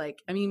kind of like,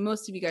 I mean,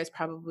 most of you guys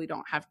probably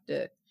don't have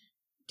to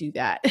do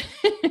that.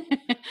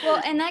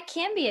 Well, and that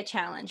can be a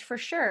challenge for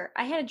sure.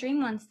 I had a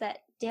dream once that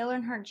Dale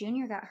Earnhardt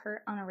Jr. got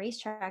hurt on a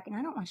racetrack, and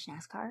I don't watch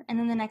NASCAR. And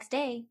then the next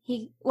day,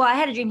 I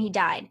had a dream he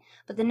died,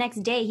 but the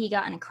next day he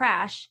got in a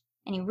crash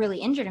and he really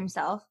injured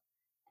himself.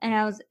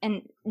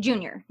 And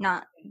Junior,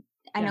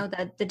 I know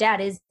that the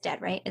dad is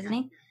dead, right? Isn't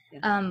he?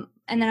 Yeah.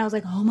 And then I was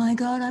like, oh my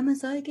God, I'm a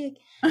psychic.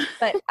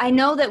 But I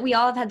know that we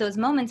all have had those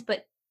moments,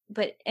 but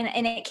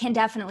it can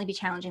definitely be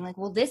challenging. Like,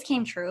 well, this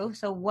came true.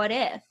 So what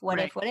if? What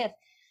if?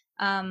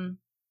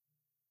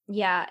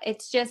 Yeah,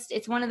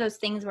 it's one of those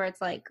things where it's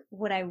like,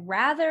 would I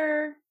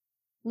rather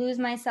lose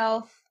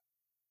myself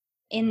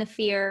in the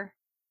fear,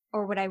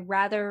 or would I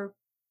rather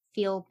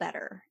feel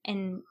better?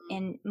 And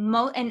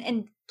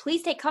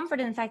please take comfort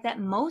in the fact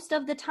that most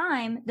of the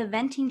time the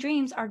venting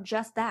dreams are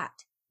just that.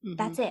 Mm-hmm.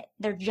 That's it.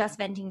 They're just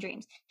venting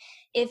dreams.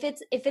 Do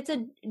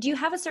you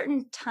have a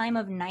certain time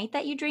of night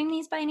that you dream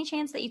these by any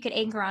chance that you could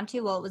anchor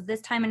onto? Well, it was this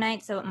time of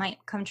night, so it might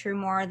come true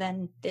more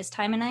than this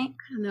time of night.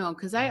 I don't know,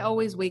 because I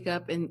always wake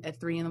up at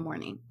 3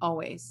 a.m,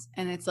 always.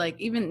 And it's like,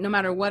 even no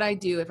matter what I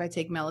do, if I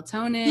take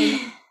melatonin,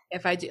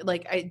 if I do,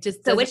 like, I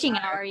just, the witching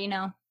hour, you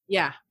know.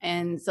 Yeah.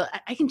 And so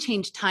I can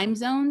change time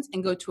zones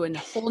and go to a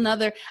whole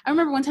nother. I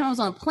remember one time I was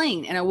on a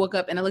plane and I woke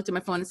up and I looked at my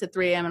phone and it said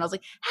 3 a.m. and I was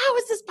like, how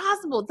is this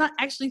possible? It's not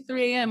actually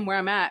 3 a.m. where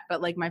I'm at,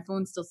 but like my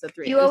phone still said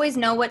 3 a.m. Do you always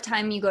know what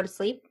time you go to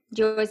sleep?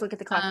 Do you always look at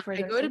the clock before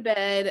you go to sleep? I go to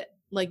bed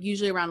like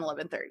usually around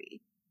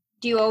 11:30.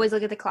 Do you always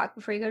look at the clock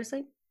before you go to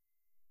sleep?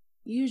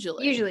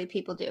 Usually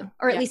people do,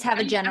 or at least have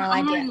a general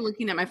idea. I'm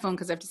looking at my phone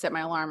because I have to set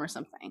my alarm or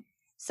something.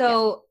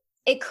 So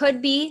it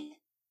could be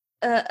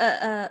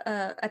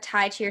a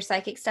tie to your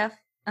psychic stuff.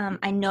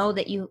 I know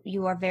that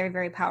you are very,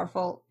 very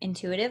powerful,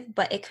 intuitive,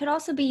 but it could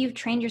also be you've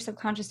trained your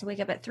subconscious to wake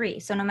up at 3.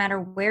 So no matter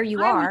where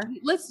you are,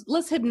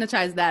 let's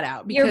hypnotize that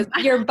out, because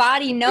your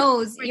body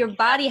knows, your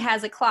body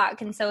has a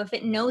clock. And so if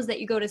it knows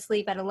that you go to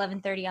sleep at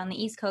 11:30 on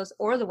the East Coast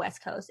or the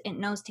West Coast, it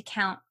knows to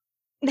count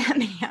that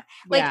many hours.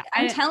 Like,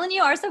 I'm telling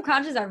you, our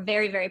subconscious are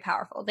very, very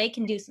powerful. They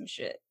can do some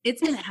shit.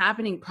 It's been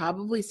happening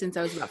probably since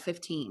I was about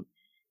 15.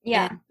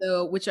 Yeah. And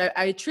so, which I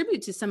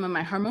attribute to some of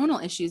my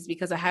hormonal issues,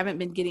 because I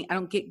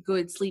don't get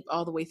good sleep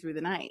all the way through the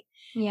night.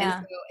 Yeah.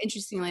 And so,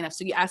 interestingly enough,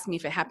 so you asked me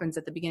if it happens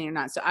at the beginning or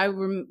not. So I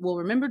will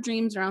remember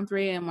dreams around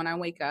 3 a.m. when I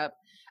wake up.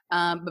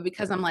 But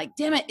because I'm like,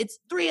 damn it, it's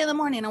 3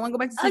 a.m, I want to go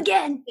back to sleep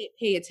again.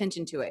 Pay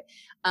attention to it.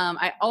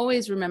 I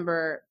always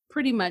remember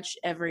pretty much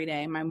every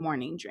day my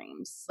morning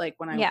dreams, like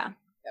when I wake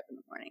up in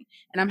the morning,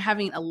 and I'm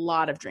having a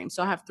lot of dreams.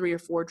 So I have 3 or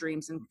 4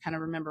 dreams and kind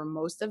of remember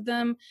most of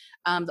them.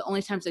 The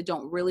only times I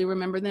don't really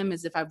remember them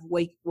is if I've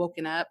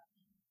woken up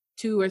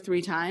 2 or 3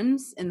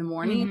 times in the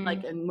morning, mm-hmm.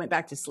 like, and went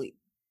back to sleep.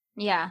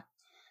 Yeah.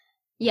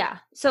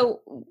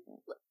 So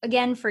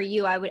again, for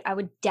you, I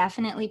would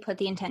definitely put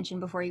the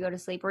intention before you go to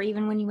sleep, or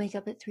even when you wake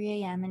up at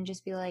 3 a.m. and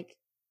just be like,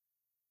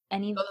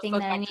 anything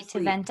that I need to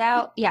vent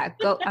out. Yeah.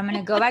 I'm going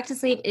to go back to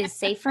sleep. It is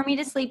safe for me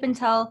to sleep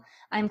until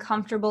I'm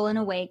comfortable and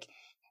awake.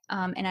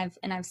 And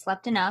I've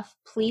slept enough.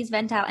 Please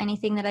vent out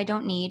anything that I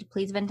don't need.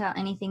 Please vent out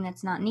anything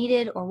that's not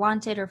needed or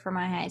wanted or for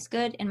my highest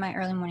good in my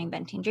early morning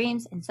venting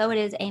dreams. And so it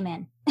is.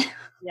 Amen.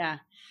 Yeah.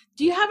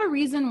 Do you have a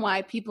reason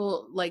why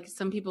people, like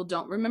some people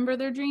don't remember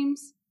their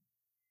dreams?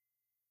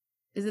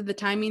 Is it the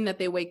timing that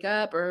they wake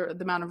up or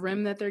the amount of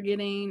REM that they're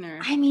getting or?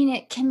 I mean,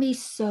 it can be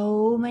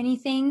so many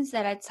things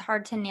that it's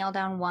hard to nail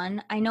down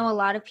one. I know a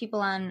lot of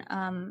people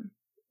on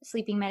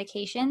sleeping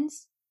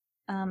medications.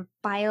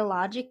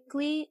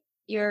 Biologically,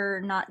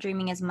 you're not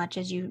dreaming as much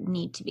as you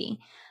need to be.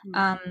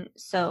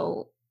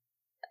 So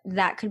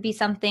that could be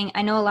something.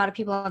 I know a lot of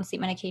people on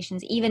sleep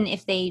medications, even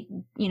if they,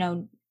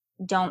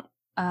 don't,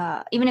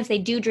 even if they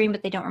do dream,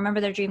 but they don't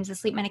remember their dreams, the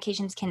sleep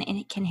medications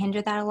can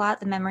hinder that a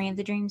lot, the memory of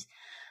the dreams.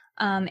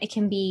 It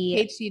can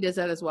be HC does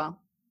that as well.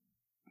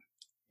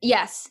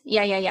 Yes.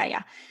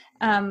 Yeah.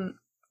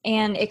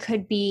 And it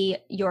could be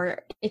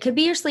your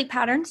sleep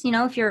patterns.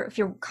 If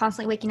you're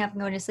constantly waking up and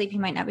going to sleep, you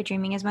might not be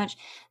dreaming as much.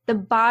 The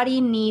body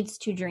needs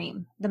to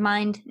dream. The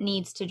mind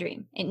needs to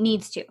dream. It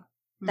needs to.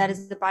 That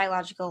is the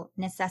biological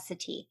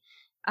necessity,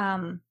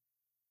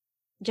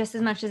 just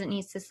as much as it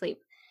needs to sleep.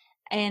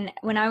 And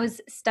when I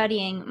was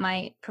studying,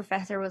 my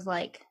professor was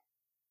like,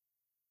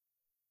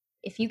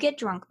 if you get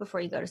drunk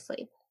before you go to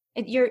sleep,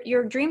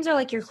 your dreams are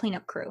like your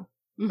cleanup crew,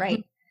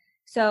 right?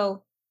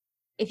 So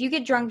if you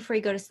get drunk before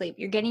you go to sleep,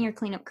 you're getting your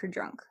cleanup crew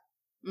drunk.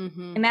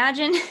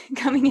 Imagine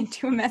coming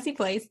into a messy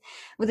place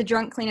with a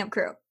drunk cleanup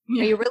crew.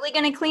 Yeah. Are you really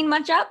going to clean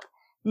much up?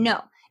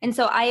 No. And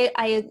so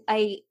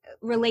I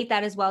relate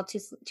that as well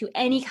to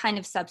any kind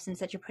of substance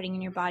that you're putting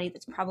in your body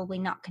that's probably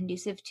not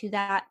conducive to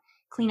that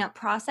cleanup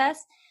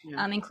process,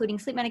 including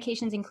sleep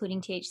medications, including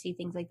THC,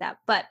 things like that.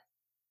 But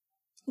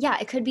yeah,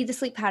 it could be the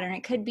sleep pattern.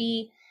 It could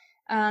be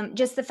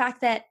just the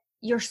fact that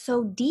you're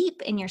so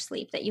deep in your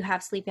sleep that you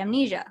have sleep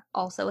amnesia,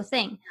 also a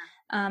thing.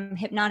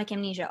 Hypnotic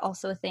amnesia,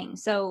 also a thing.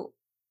 So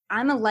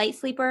I'm a light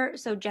sleeper.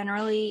 So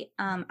generally,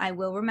 I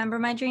will remember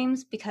my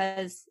dreams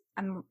because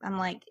I'm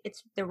like,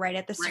 they're right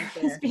at the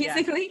surface,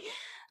 basically.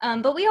 Yeah.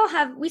 But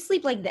we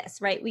sleep like this,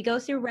 right? We go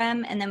through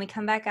REM and then we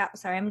come back out.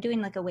 Sorry, I'm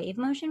doing like a wave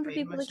motion for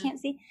people that can't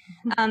see.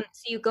 So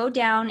you go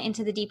down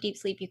into the deep, deep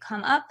sleep. You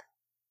come up,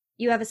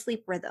 you have a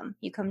sleep rhythm.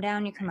 You come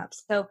down, you come up.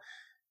 So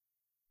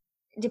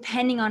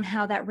depending on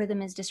how that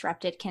rhythm is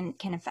disrupted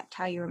can affect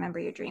how you remember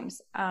your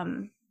dreams.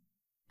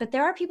 But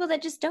there are people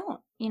that just don't,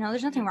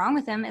 there's nothing wrong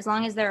with them as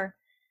long as they're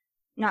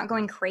not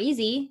going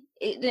crazy.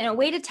 A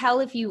way to tell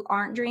if you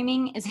aren't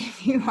dreaming is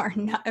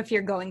if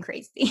you're going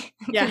crazy.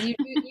 Because you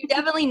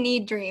definitely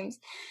need dreams.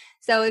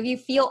 So if you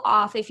feel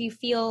off, if you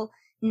feel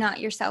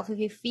not yourself, if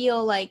you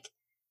feel like,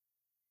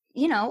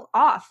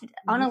 off,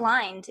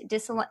 unaligned,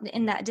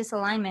 in that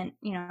disalignment,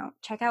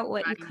 check out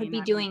what you could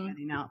be doing.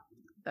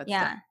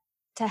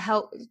 To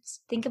help.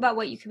 Think about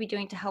what you could be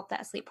doing to help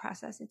that sleep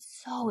process.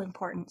 It's so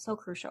important, so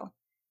crucial.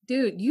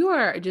 Dude, you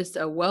are just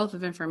a wealth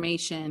of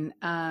information.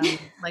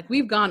 Like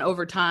we've gone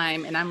over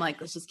time and I'm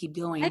like, let's just keep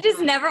going. I just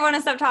never want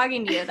to stop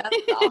talking to you. That's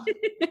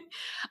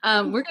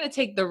all. We're going to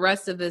take the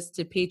rest of this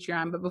to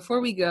Patreon. But before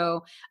we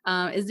go,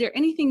 is there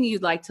anything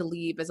you'd like to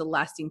leave as a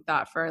lasting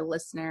thought for our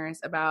listeners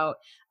about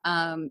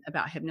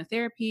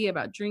hypnotherapy,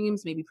 about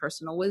dreams, maybe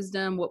personal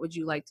wisdom? What would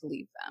you like to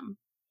leave them?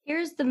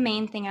 Here's the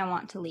main thing I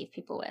want to leave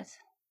people with.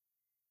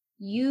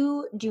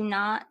 You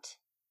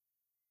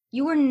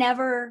were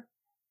never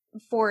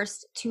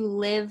forced to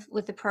live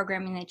with the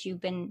programming that you've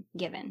been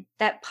given,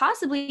 that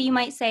possibly you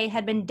might say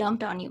had been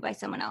dumped on you by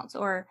someone else,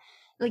 or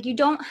like you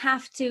don't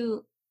have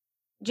to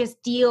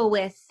just deal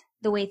with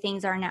the way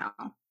things are now.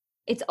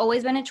 It's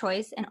always been a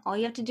choice, and all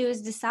you have to do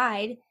is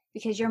decide,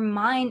 because your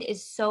mind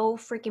is so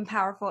freaking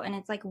powerful and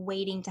it's like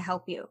waiting to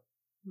help you.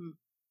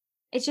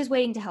 It's just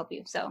waiting to help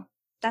you. So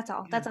that's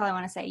all. That's all I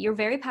want to say. You're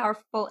very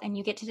powerful and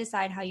you get to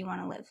decide how you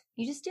want to live.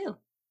 You just do.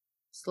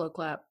 Slow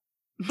clap.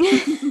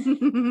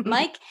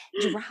 Mic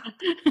drop.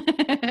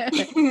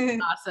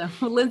 Awesome.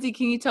 Well, Lindsay,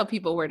 can you tell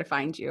people where to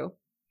find you?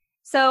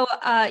 So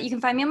you can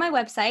find me on my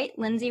website,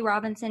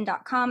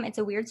 lindsayrobinson.com. It's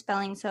a weird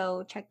spelling,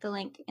 so check the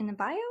link in the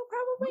bio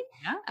probably.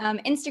 Yeah.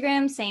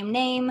 Instagram, same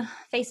name.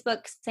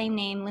 Facebook, same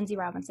name, Lindsay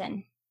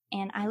Robinson.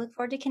 And I look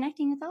forward to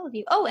connecting with all of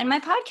you. Oh, and my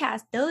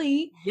podcast,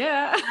 Billy.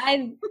 Yeah.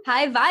 High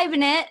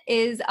Vibin' It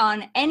is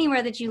on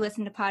anywhere that you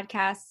listen to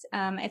podcasts.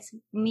 It's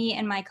me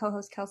and my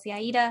co-host, Kelsey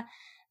Aida,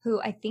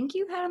 who I think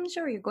you've had on the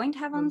show, or you're going to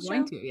have on the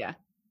show.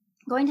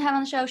 Going to have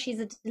on the show. She's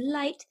a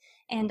delight.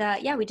 And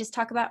we just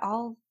talk about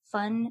all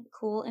fun,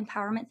 cool,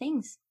 empowerment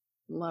things.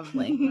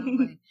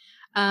 Lovely.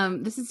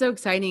 This is so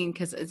exciting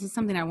because this is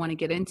something I want to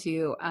get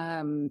into.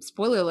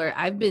 Spoiler alert,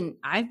 I've been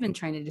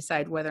trying to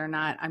decide whether or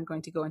not I'm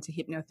going to go into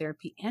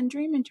hypnotherapy and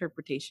dream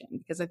interpretation,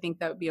 because I think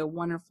that would be a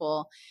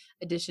wonderful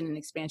addition and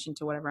expansion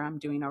to whatever I'm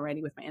doing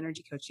already with my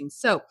energy coaching.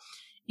 So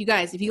you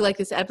guys, if you like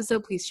this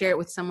episode, please share it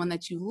with someone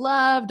that you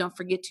love. Don't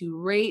forget to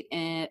rate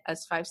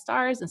us 5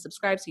 stars and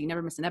subscribe so you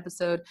never miss an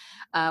episode.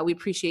 We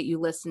appreciate you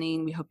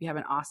listening. We hope you have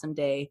an awesome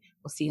day.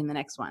 We'll see you in the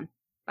next one.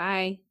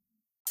 Bye.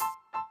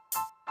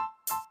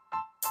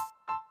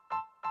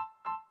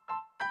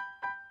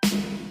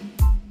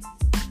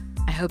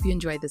 I hope you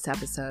enjoyed this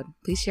episode.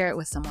 Please share it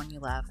with someone you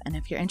love. And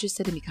if you're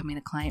interested in becoming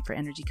a client for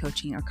energy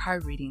coaching or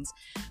card readings,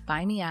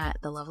 find me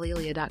at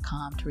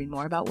thelovelyaleah.com to read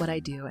more about what I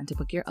do and to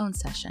book your own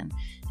session.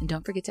 And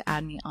don't forget to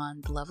add me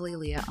on The Lovely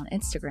Aleah on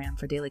Instagram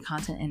for daily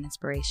content and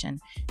inspiration,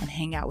 and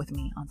hang out with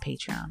me on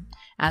Patreon.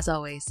 As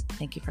always,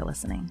 thank you for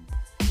listening.